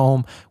outside their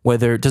home,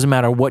 whether it doesn't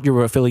matter what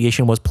your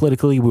affiliation was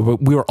politically,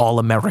 we were all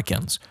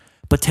Americans.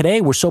 But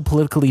today we're so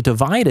politically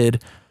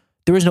divided,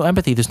 there is no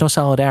empathy, there's no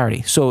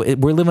solidarity. So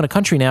we're living in a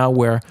country now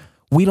where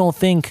we don't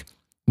think,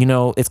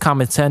 it's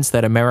common sense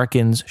that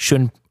Americans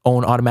shouldn't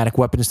own automatic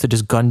weapons to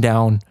just gun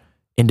down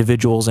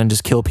individuals and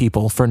just kill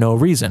people for no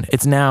reason.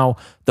 It's now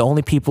the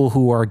only people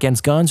who are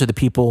against guns are the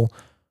people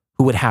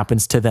who it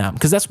happens to them.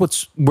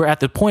 Because we're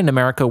at the point in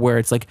America where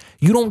it's like,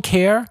 you don't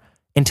care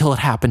until it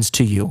happens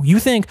to you. You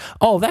think,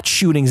 oh, that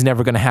shooting's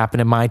never going to happen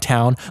in my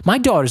town. My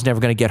daughter's never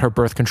going to get her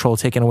birth control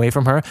taken away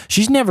from her.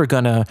 She's never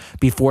going to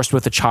be forced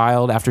with a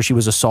child after she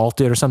was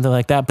assaulted or something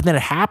like that. But then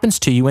it happens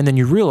to you and then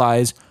you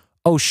realize,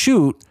 oh,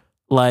 shoot,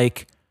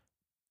 like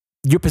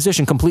your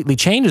position completely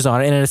changes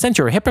on it. And in a sense,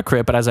 you're a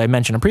hypocrite. But as I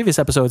mentioned in previous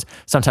episodes,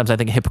 sometimes I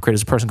think a hypocrite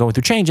is a person going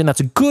through change. And that's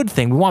a good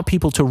thing. We want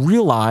people to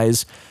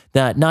realize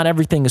that not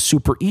everything is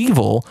super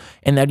evil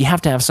and that you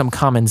have to have some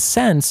common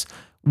sense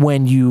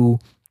when you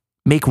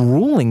make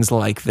rulings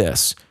like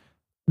this.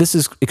 This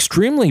is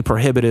extremely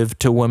prohibitive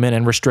to women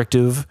and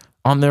restrictive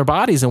on their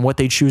bodies and what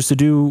they choose to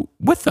do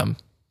with them.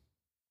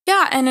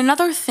 Yeah. And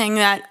another thing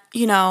that,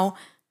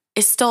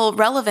 is still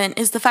relevant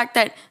is the fact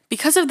that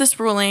because of this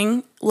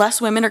ruling,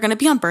 less women are going to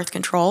be on birth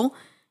control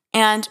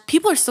and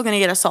people are still going to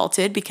get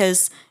assaulted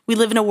because we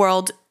live in a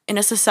world, in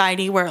a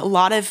society where a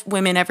lot of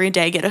women every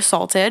day get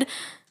assaulted.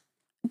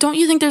 Don't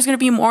you think there's going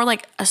to be more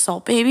like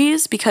assault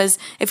babies? Because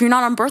if you're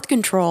not on birth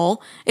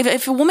control,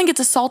 if a woman gets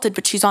assaulted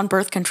but she's on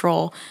birth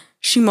control,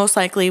 she most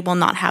likely will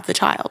not have the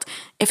child.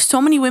 If so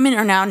many women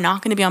are now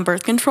not going to be on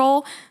birth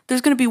control,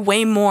 there's going to be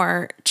way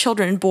more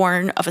children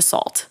born of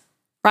assault,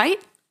 right?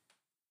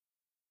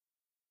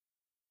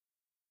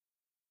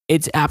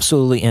 It's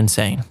absolutely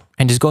insane.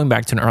 And just going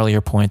back to an earlier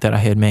point that I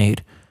had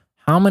made,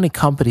 how many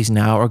companies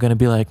now are going to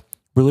be like,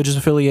 religious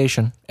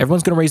affiliation?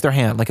 Everyone's going to raise their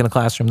hand, like in a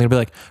classroom. They're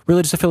going to be like,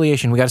 religious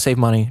affiliation, we got to save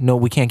money. No,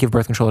 we can't give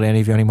birth control to any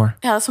of you anymore.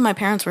 Yeah, that's what my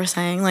parents were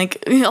saying.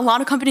 Like, a lot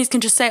of companies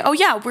can just say, oh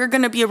yeah, we're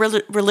going to be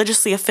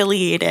religiously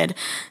affiliated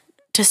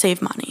to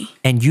save money.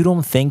 And you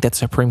don't think that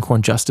Supreme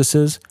Court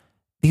justices,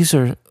 these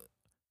are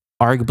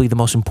arguably the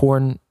most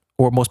important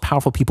or most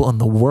powerful people in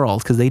the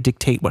world because they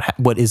dictate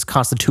what is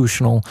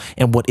constitutional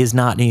and what is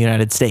not in the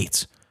United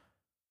States.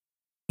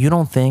 You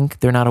don't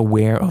think they're not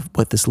aware of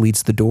what this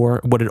leads to the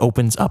door, what it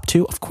opens up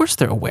to? Of course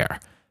they're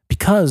aware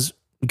because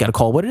we got to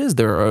call it what it is.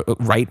 They're a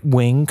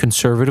right-wing,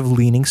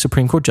 conservative-leaning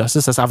Supreme Court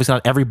justice. That's obviously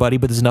not everybody,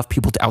 but there's enough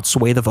people to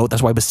outsway the vote.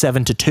 That's why it was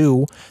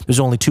 7-2. There's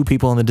only 2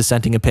 people in the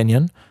dissenting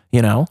opinion,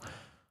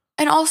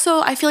 And also,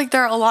 I feel like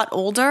they're a lot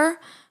older,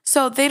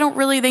 so they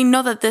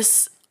know that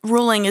this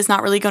ruling is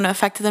not really going to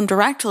affect them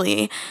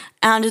directly.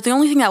 And the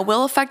only thing that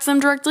will affect them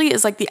directly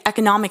is like the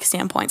economic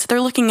standpoint. So they're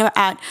looking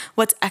at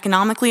what's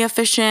economically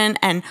efficient,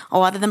 and a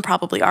lot of them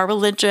probably are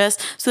religious.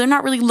 So they're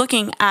not really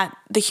looking at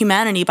the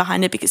humanity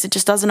behind it because it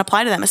just doesn't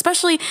apply to them,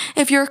 especially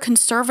if you're a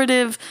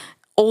conservative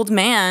old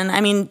man. I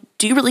mean,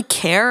 do you really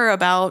care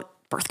about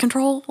birth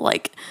control?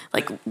 Like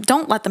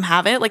don't let them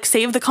have it. Like,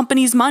 save the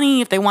company's money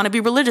if they want to be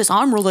religious.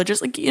 I'm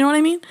religious. Like, you know what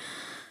I mean?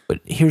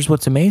 But here's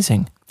what's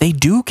amazing. They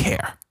do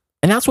care.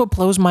 And that's what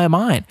blows my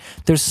mind.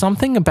 There's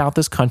something about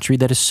this country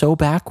that is so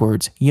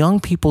backwards. Young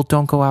people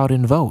don't go out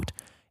and vote.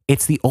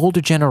 it's the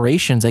older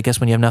generations, I guess,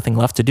 when you have nothing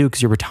left to do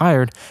because you're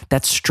retired,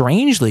 that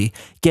strangely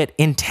get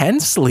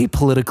intensely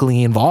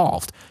politically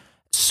involved.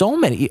 So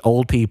many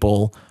old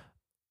people,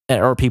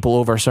 or people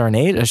over a certain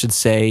age, I should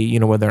say, you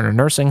know, whether in a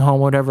nursing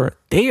home or whatever,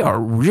 they are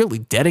really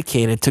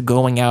dedicated to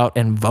going out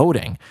and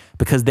voting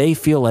because they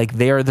feel like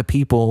they're the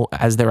people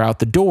as they're out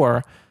the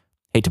door.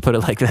 Hate to put it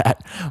like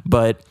that,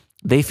 but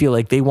they feel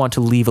like they want to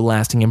leave a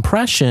lasting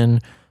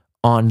impression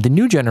on the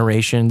new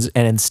generations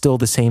and instill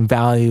the same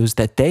values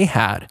that they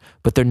had,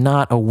 but they're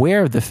not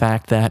aware of the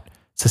fact that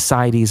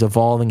society is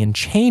evolving and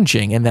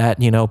changing, and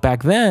that, you know,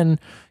 back then,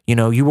 you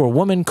know, you were a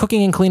woman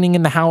cooking and cleaning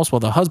in the house while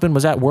the husband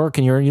was at work,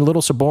 and you're in your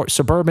little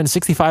suburban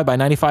 65 by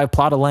 95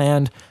 plot of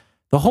land.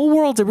 The whole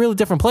world's a really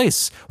different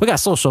place. We got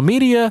social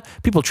media,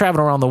 people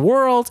traveling around the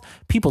world,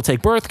 people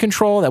take birth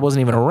control that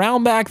wasn't even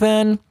around back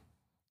then.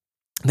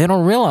 They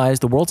don't realize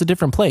the world's a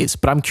different place.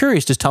 But I'm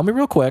curious, just tell me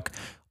real quick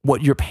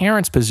what your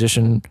parents'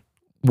 position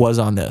was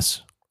on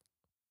this.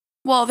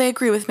 Well, they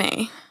agree with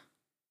me.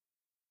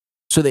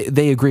 So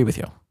they agree with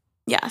you?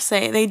 Yes,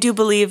 they do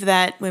believe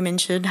that women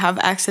should have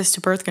access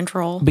to birth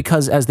control.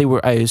 Because as they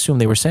were, I assume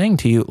they were saying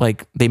to you,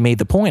 like they made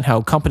the point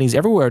how companies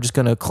everywhere are just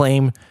going to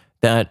claim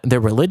that they're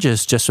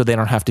religious just so they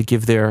don't have to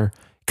give their,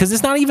 because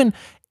it's not even,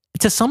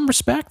 to some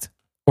respect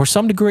or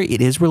some degree,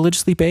 it is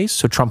religiously based.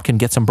 So Trump can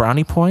get some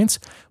brownie points,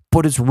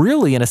 but it's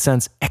really, in a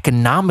sense,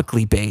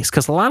 economically based,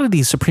 because a lot of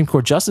these Supreme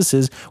Court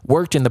justices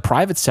worked in the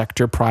private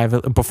sector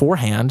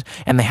beforehand,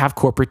 and they have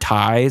corporate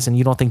ties, and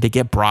you don't think they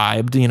get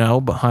bribed, you know,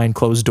 behind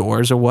closed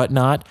doors or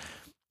whatnot.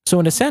 So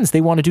in a sense,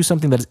 they want to do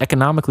something that is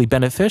economically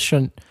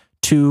beneficial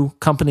to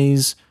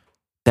companies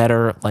that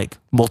are like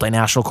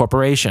multinational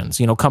corporations,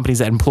 you know, companies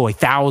that employ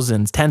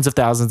thousands, tens of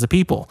thousands of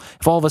people.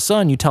 If all of a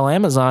sudden you tell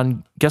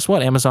Amazon, guess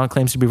what? Amazon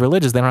claims to be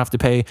religious. They don't have to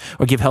pay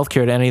or give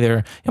healthcare to any of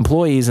their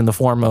employees in the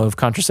form of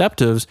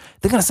contraceptives.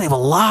 They're going to save a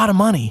lot of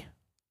money.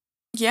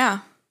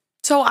 Yeah.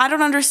 So I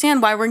don't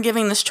understand why we're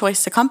giving this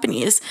choice to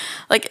companies.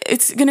 Like,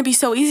 it's going to be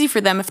so easy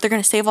for them if they're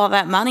going to save all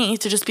that money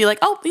to just be like,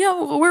 oh,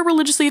 yeah, we're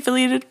religiously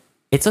affiliated.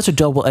 It's such a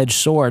double-edged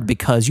sword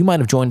because you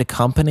might have joined a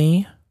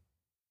company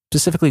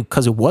specifically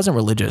because it wasn't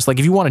religious. Like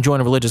if you want to join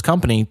a religious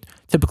company,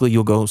 typically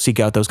you'll go seek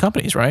out those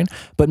companies, right?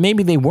 But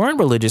maybe they weren't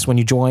religious when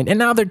you joined, and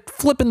now they're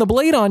flipping the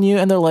blade on you,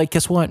 and they're like,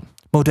 guess what?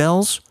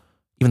 Modell's,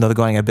 even though they're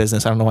going out of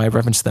business, I don't know why I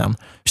referenced them.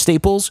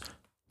 Staples,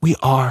 we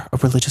are a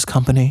religious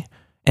company.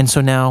 And so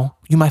now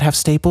you might have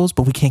Staples,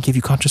 but we can't give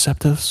you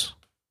contraceptives.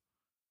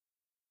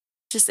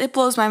 Just, it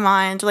blows my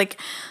mind. Like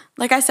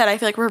I said, I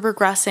feel like we're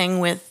regressing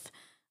with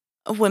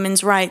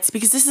women's rights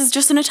because this is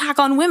just an attack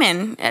on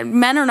women.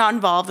 Men are not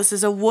involved. This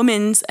is a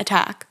woman's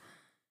attack.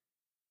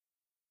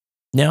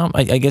 Now,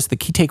 I guess the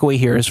key takeaway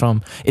here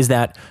is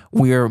that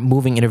we're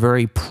moving in a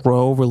very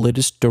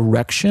pro-religious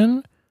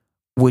direction,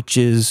 which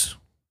is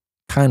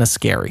kind of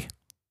scary.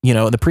 You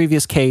know, in the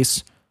previous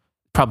case,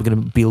 probably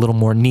going to be a little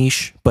more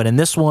niche, but in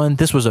this one,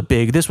 this was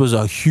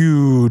a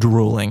huge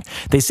ruling.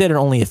 They said it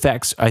only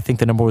affects, I think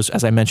the number was,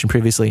 as I mentioned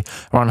previously,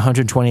 around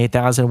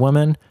 128,000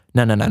 women.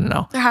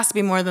 No. There has to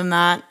be more than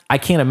that. I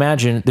can't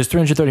imagine. There's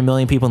 330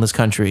 million people in this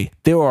country.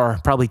 There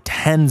are probably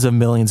tens of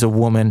millions of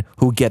women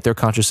who get their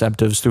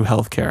contraceptives through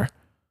healthcare.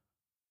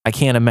 I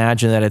can't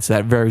imagine that it's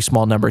that very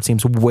small number. It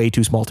seems way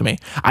too small to me.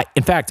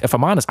 In fact, if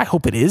I'm honest, I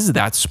hope it is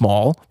that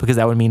small because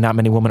that would mean not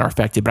many women are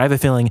affected, but I have a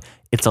feeling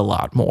it's a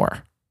lot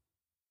more.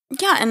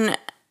 Yeah, and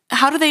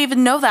how do they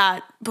even know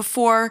that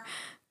before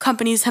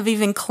companies have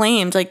even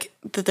claimed like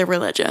that they're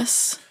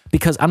religious?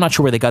 Because I'm not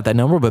sure where they got that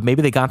number, but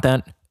maybe they got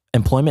that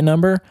employment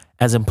number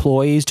as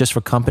employees just for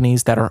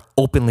companies that are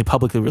openly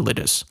publicly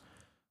religious,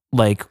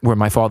 like where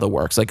my father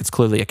works. Like it's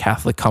clearly a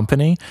Catholic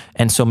company,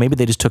 and so maybe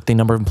they just took the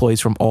number of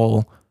employees from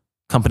all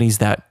companies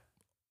that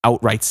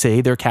outright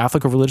say they're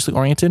Catholic or religiously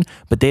oriented,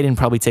 but they didn't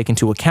probably take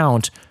into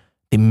account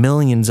the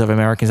millions of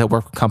Americans that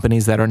work for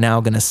companies that are now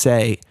going to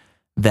say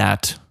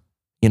that,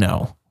 you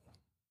know,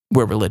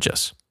 we're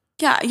religious.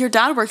 Yeah, your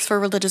dad works for a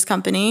religious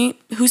company.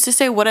 Who's to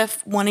say what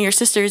if one of your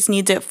sisters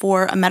needs it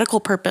for a medical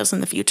purpose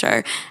in the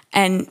future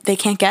and they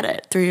can't get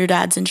it through your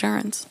dad's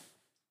insurance?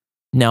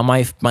 Now,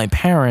 my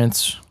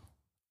parents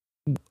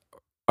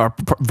are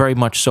very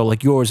much so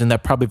like yours, and they're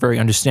probably very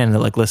understanding that,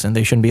 like, listen,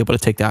 they shouldn't be able to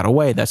take that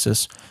away. That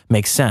just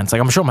makes sense. Like,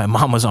 I'm sure my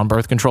mom was on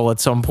birth control at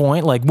some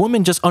point. Like,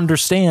 women just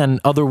understand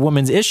other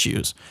women's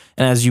issues.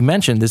 And as you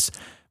mentioned, this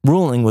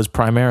ruling was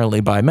primarily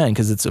by men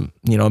because it's a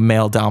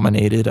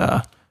male-dominated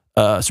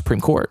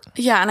Supreme Court.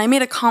 Yeah, and I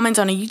made a comment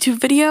on a YouTube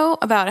video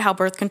about how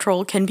birth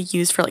control can be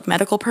used for like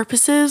medical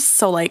purposes.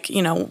 So like,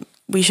 you know,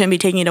 we shouldn't be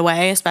taking it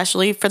away,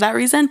 especially for that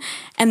reason.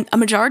 And a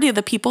majority of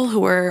the people who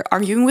were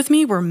arguing with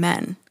me were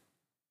men.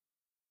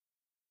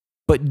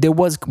 But there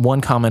was one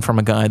comment from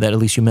a guy that at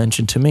least you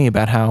mentioned to me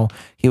about how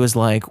he was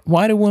like,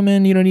 why do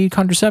women, need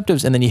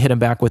contraceptives? And then you hit him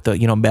back with the,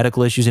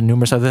 medical issues and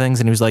numerous other things.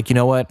 And he was like, you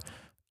know what?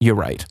 You're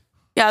right.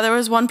 Yeah, there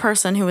was one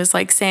person who was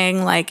like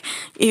saying like,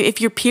 if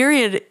your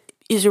period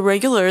is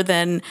irregular,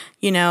 then,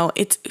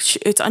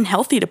 it's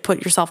unhealthy to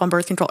put yourself on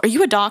birth control. Are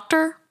you a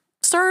doctor,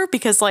 sir?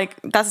 Because like,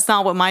 that's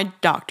not what my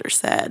doctor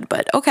said,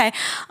 but okay.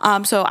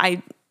 So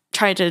I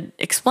tried to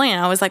explain.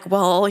 I was like,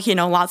 well,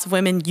 lots of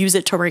women use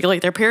it to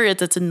regulate their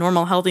periods. It's a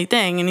normal, healthy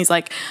thing. And he's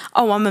like,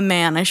 oh, I'm a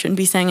man. I shouldn't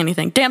be saying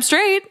anything. Damn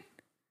straight.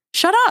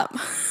 Shut up.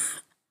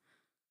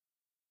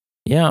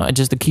 Yeah,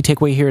 just the key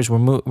takeaway here is we're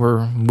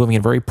moving in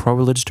a very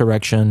pro-religious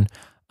direction,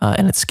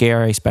 and it's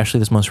scary, especially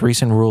this most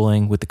recent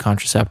ruling with the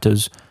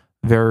contraceptives,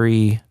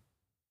 very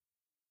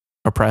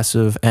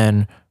oppressive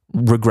and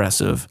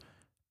regressive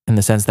in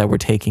the sense that we're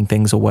taking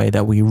things away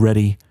that we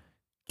already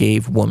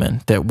gave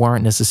women that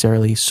weren't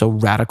necessarily so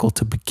radical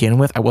to begin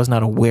with. I was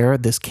not aware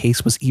this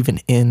case was even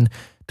in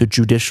the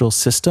judicial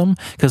system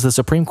because the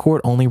Supreme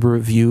Court only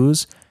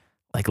reviews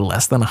like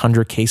less than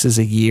 100 cases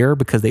a year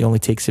because they only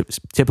take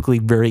typically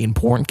very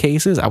important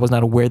cases. I was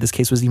not aware this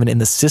case was even in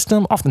the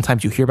system.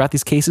 Oftentimes you hear about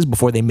these cases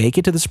before they make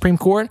it to the Supreme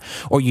Court,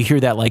 or you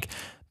hear that like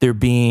they're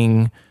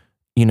being,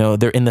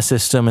 they're in the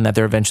system and that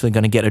they're eventually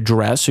going to get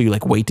addressed. So you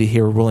like wait to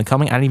hear a ruling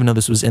coming. I didn't even know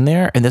this was in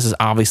there. And this is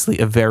obviously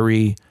a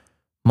very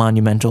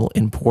monumental,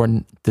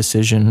 important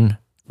decision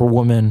for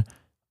women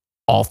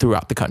all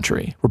throughout the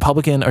country.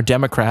 Republican or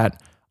Democrat,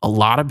 a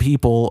lot of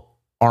people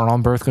are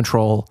on birth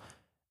control.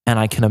 And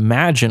I can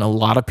imagine a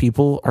lot of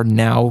people are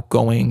now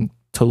going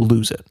to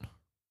lose it.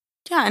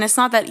 Yeah, and it's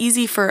not that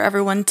easy for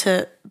everyone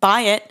to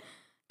buy it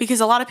because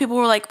a lot of people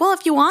were like, well,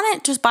 if you want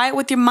it, just buy it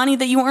with your money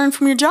that you earn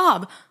from your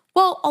job.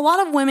 Well, a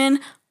lot of women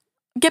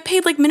get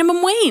paid like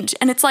minimum wage,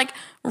 and it's like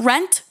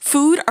rent,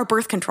 food, or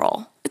birth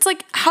control. It's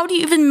like, how do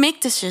you even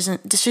make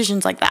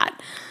decisions like that?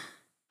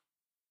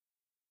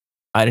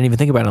 I didn't even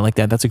think about it like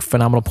that. That's a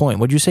phenomenal point.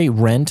 Would you say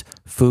rent,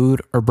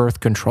 food, or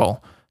birth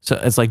control? So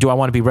it's like, do I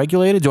want to be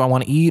regulated? Do I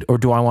want to eat? Or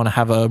do I want to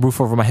have a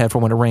roof over my head for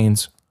when it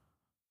rains?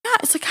 Yeah,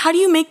 it's like, how do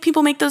you make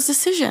people make those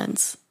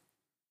decisions?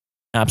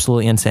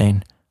 Absolutely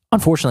insane.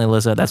 Unfortunately,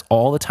 Alyssa, that's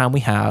all the time we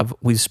have.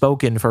 We've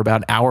spoken for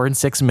about an hour and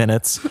 6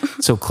 minutes.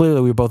 So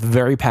clearly we're both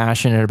very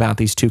passionate about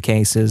these two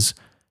cases.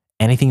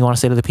 Anything you want to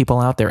say to the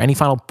people out there? Any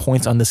final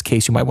points on this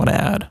case you might want to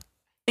add? I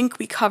think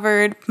we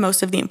covered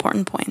most of the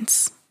important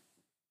points.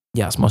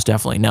 Yes, most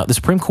definitely. Now, the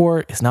Supreme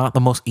Court is not the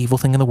most evil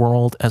thing in the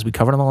world. As we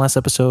covered on the last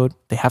episode,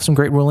 they have some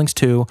great rulings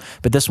too.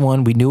 But this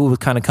one, we knew it was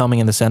kind of coming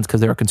in the sense because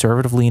they're a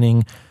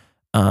conservative-leaning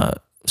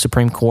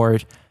Supreme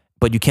Court.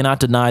 But you cannot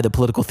deny the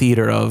political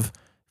theater of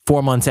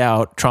 4 months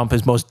out, Trump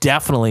is most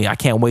definitely, I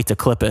can't wait to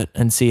clip it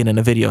and see it in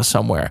a video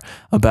somewhere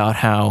about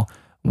how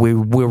we're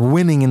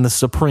winning in the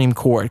Supreme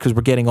Court because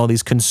we're getting all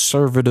these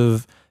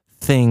conservative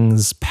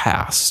things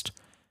passed.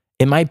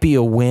 It might be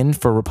a win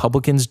for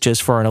Republicans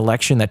just for an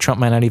election that Trump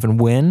might not even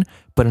win,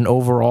 but in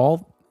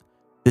overall,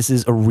 this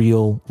is a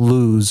real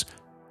lose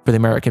for the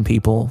American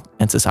people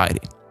and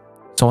society.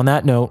 So on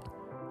that note,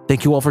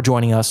 thank you all for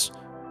joining us.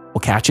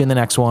 We'll catch you in the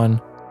next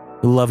one.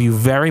 We love you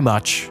very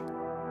much.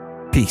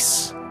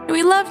 Peace.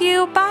 We love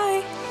you.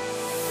 Bye.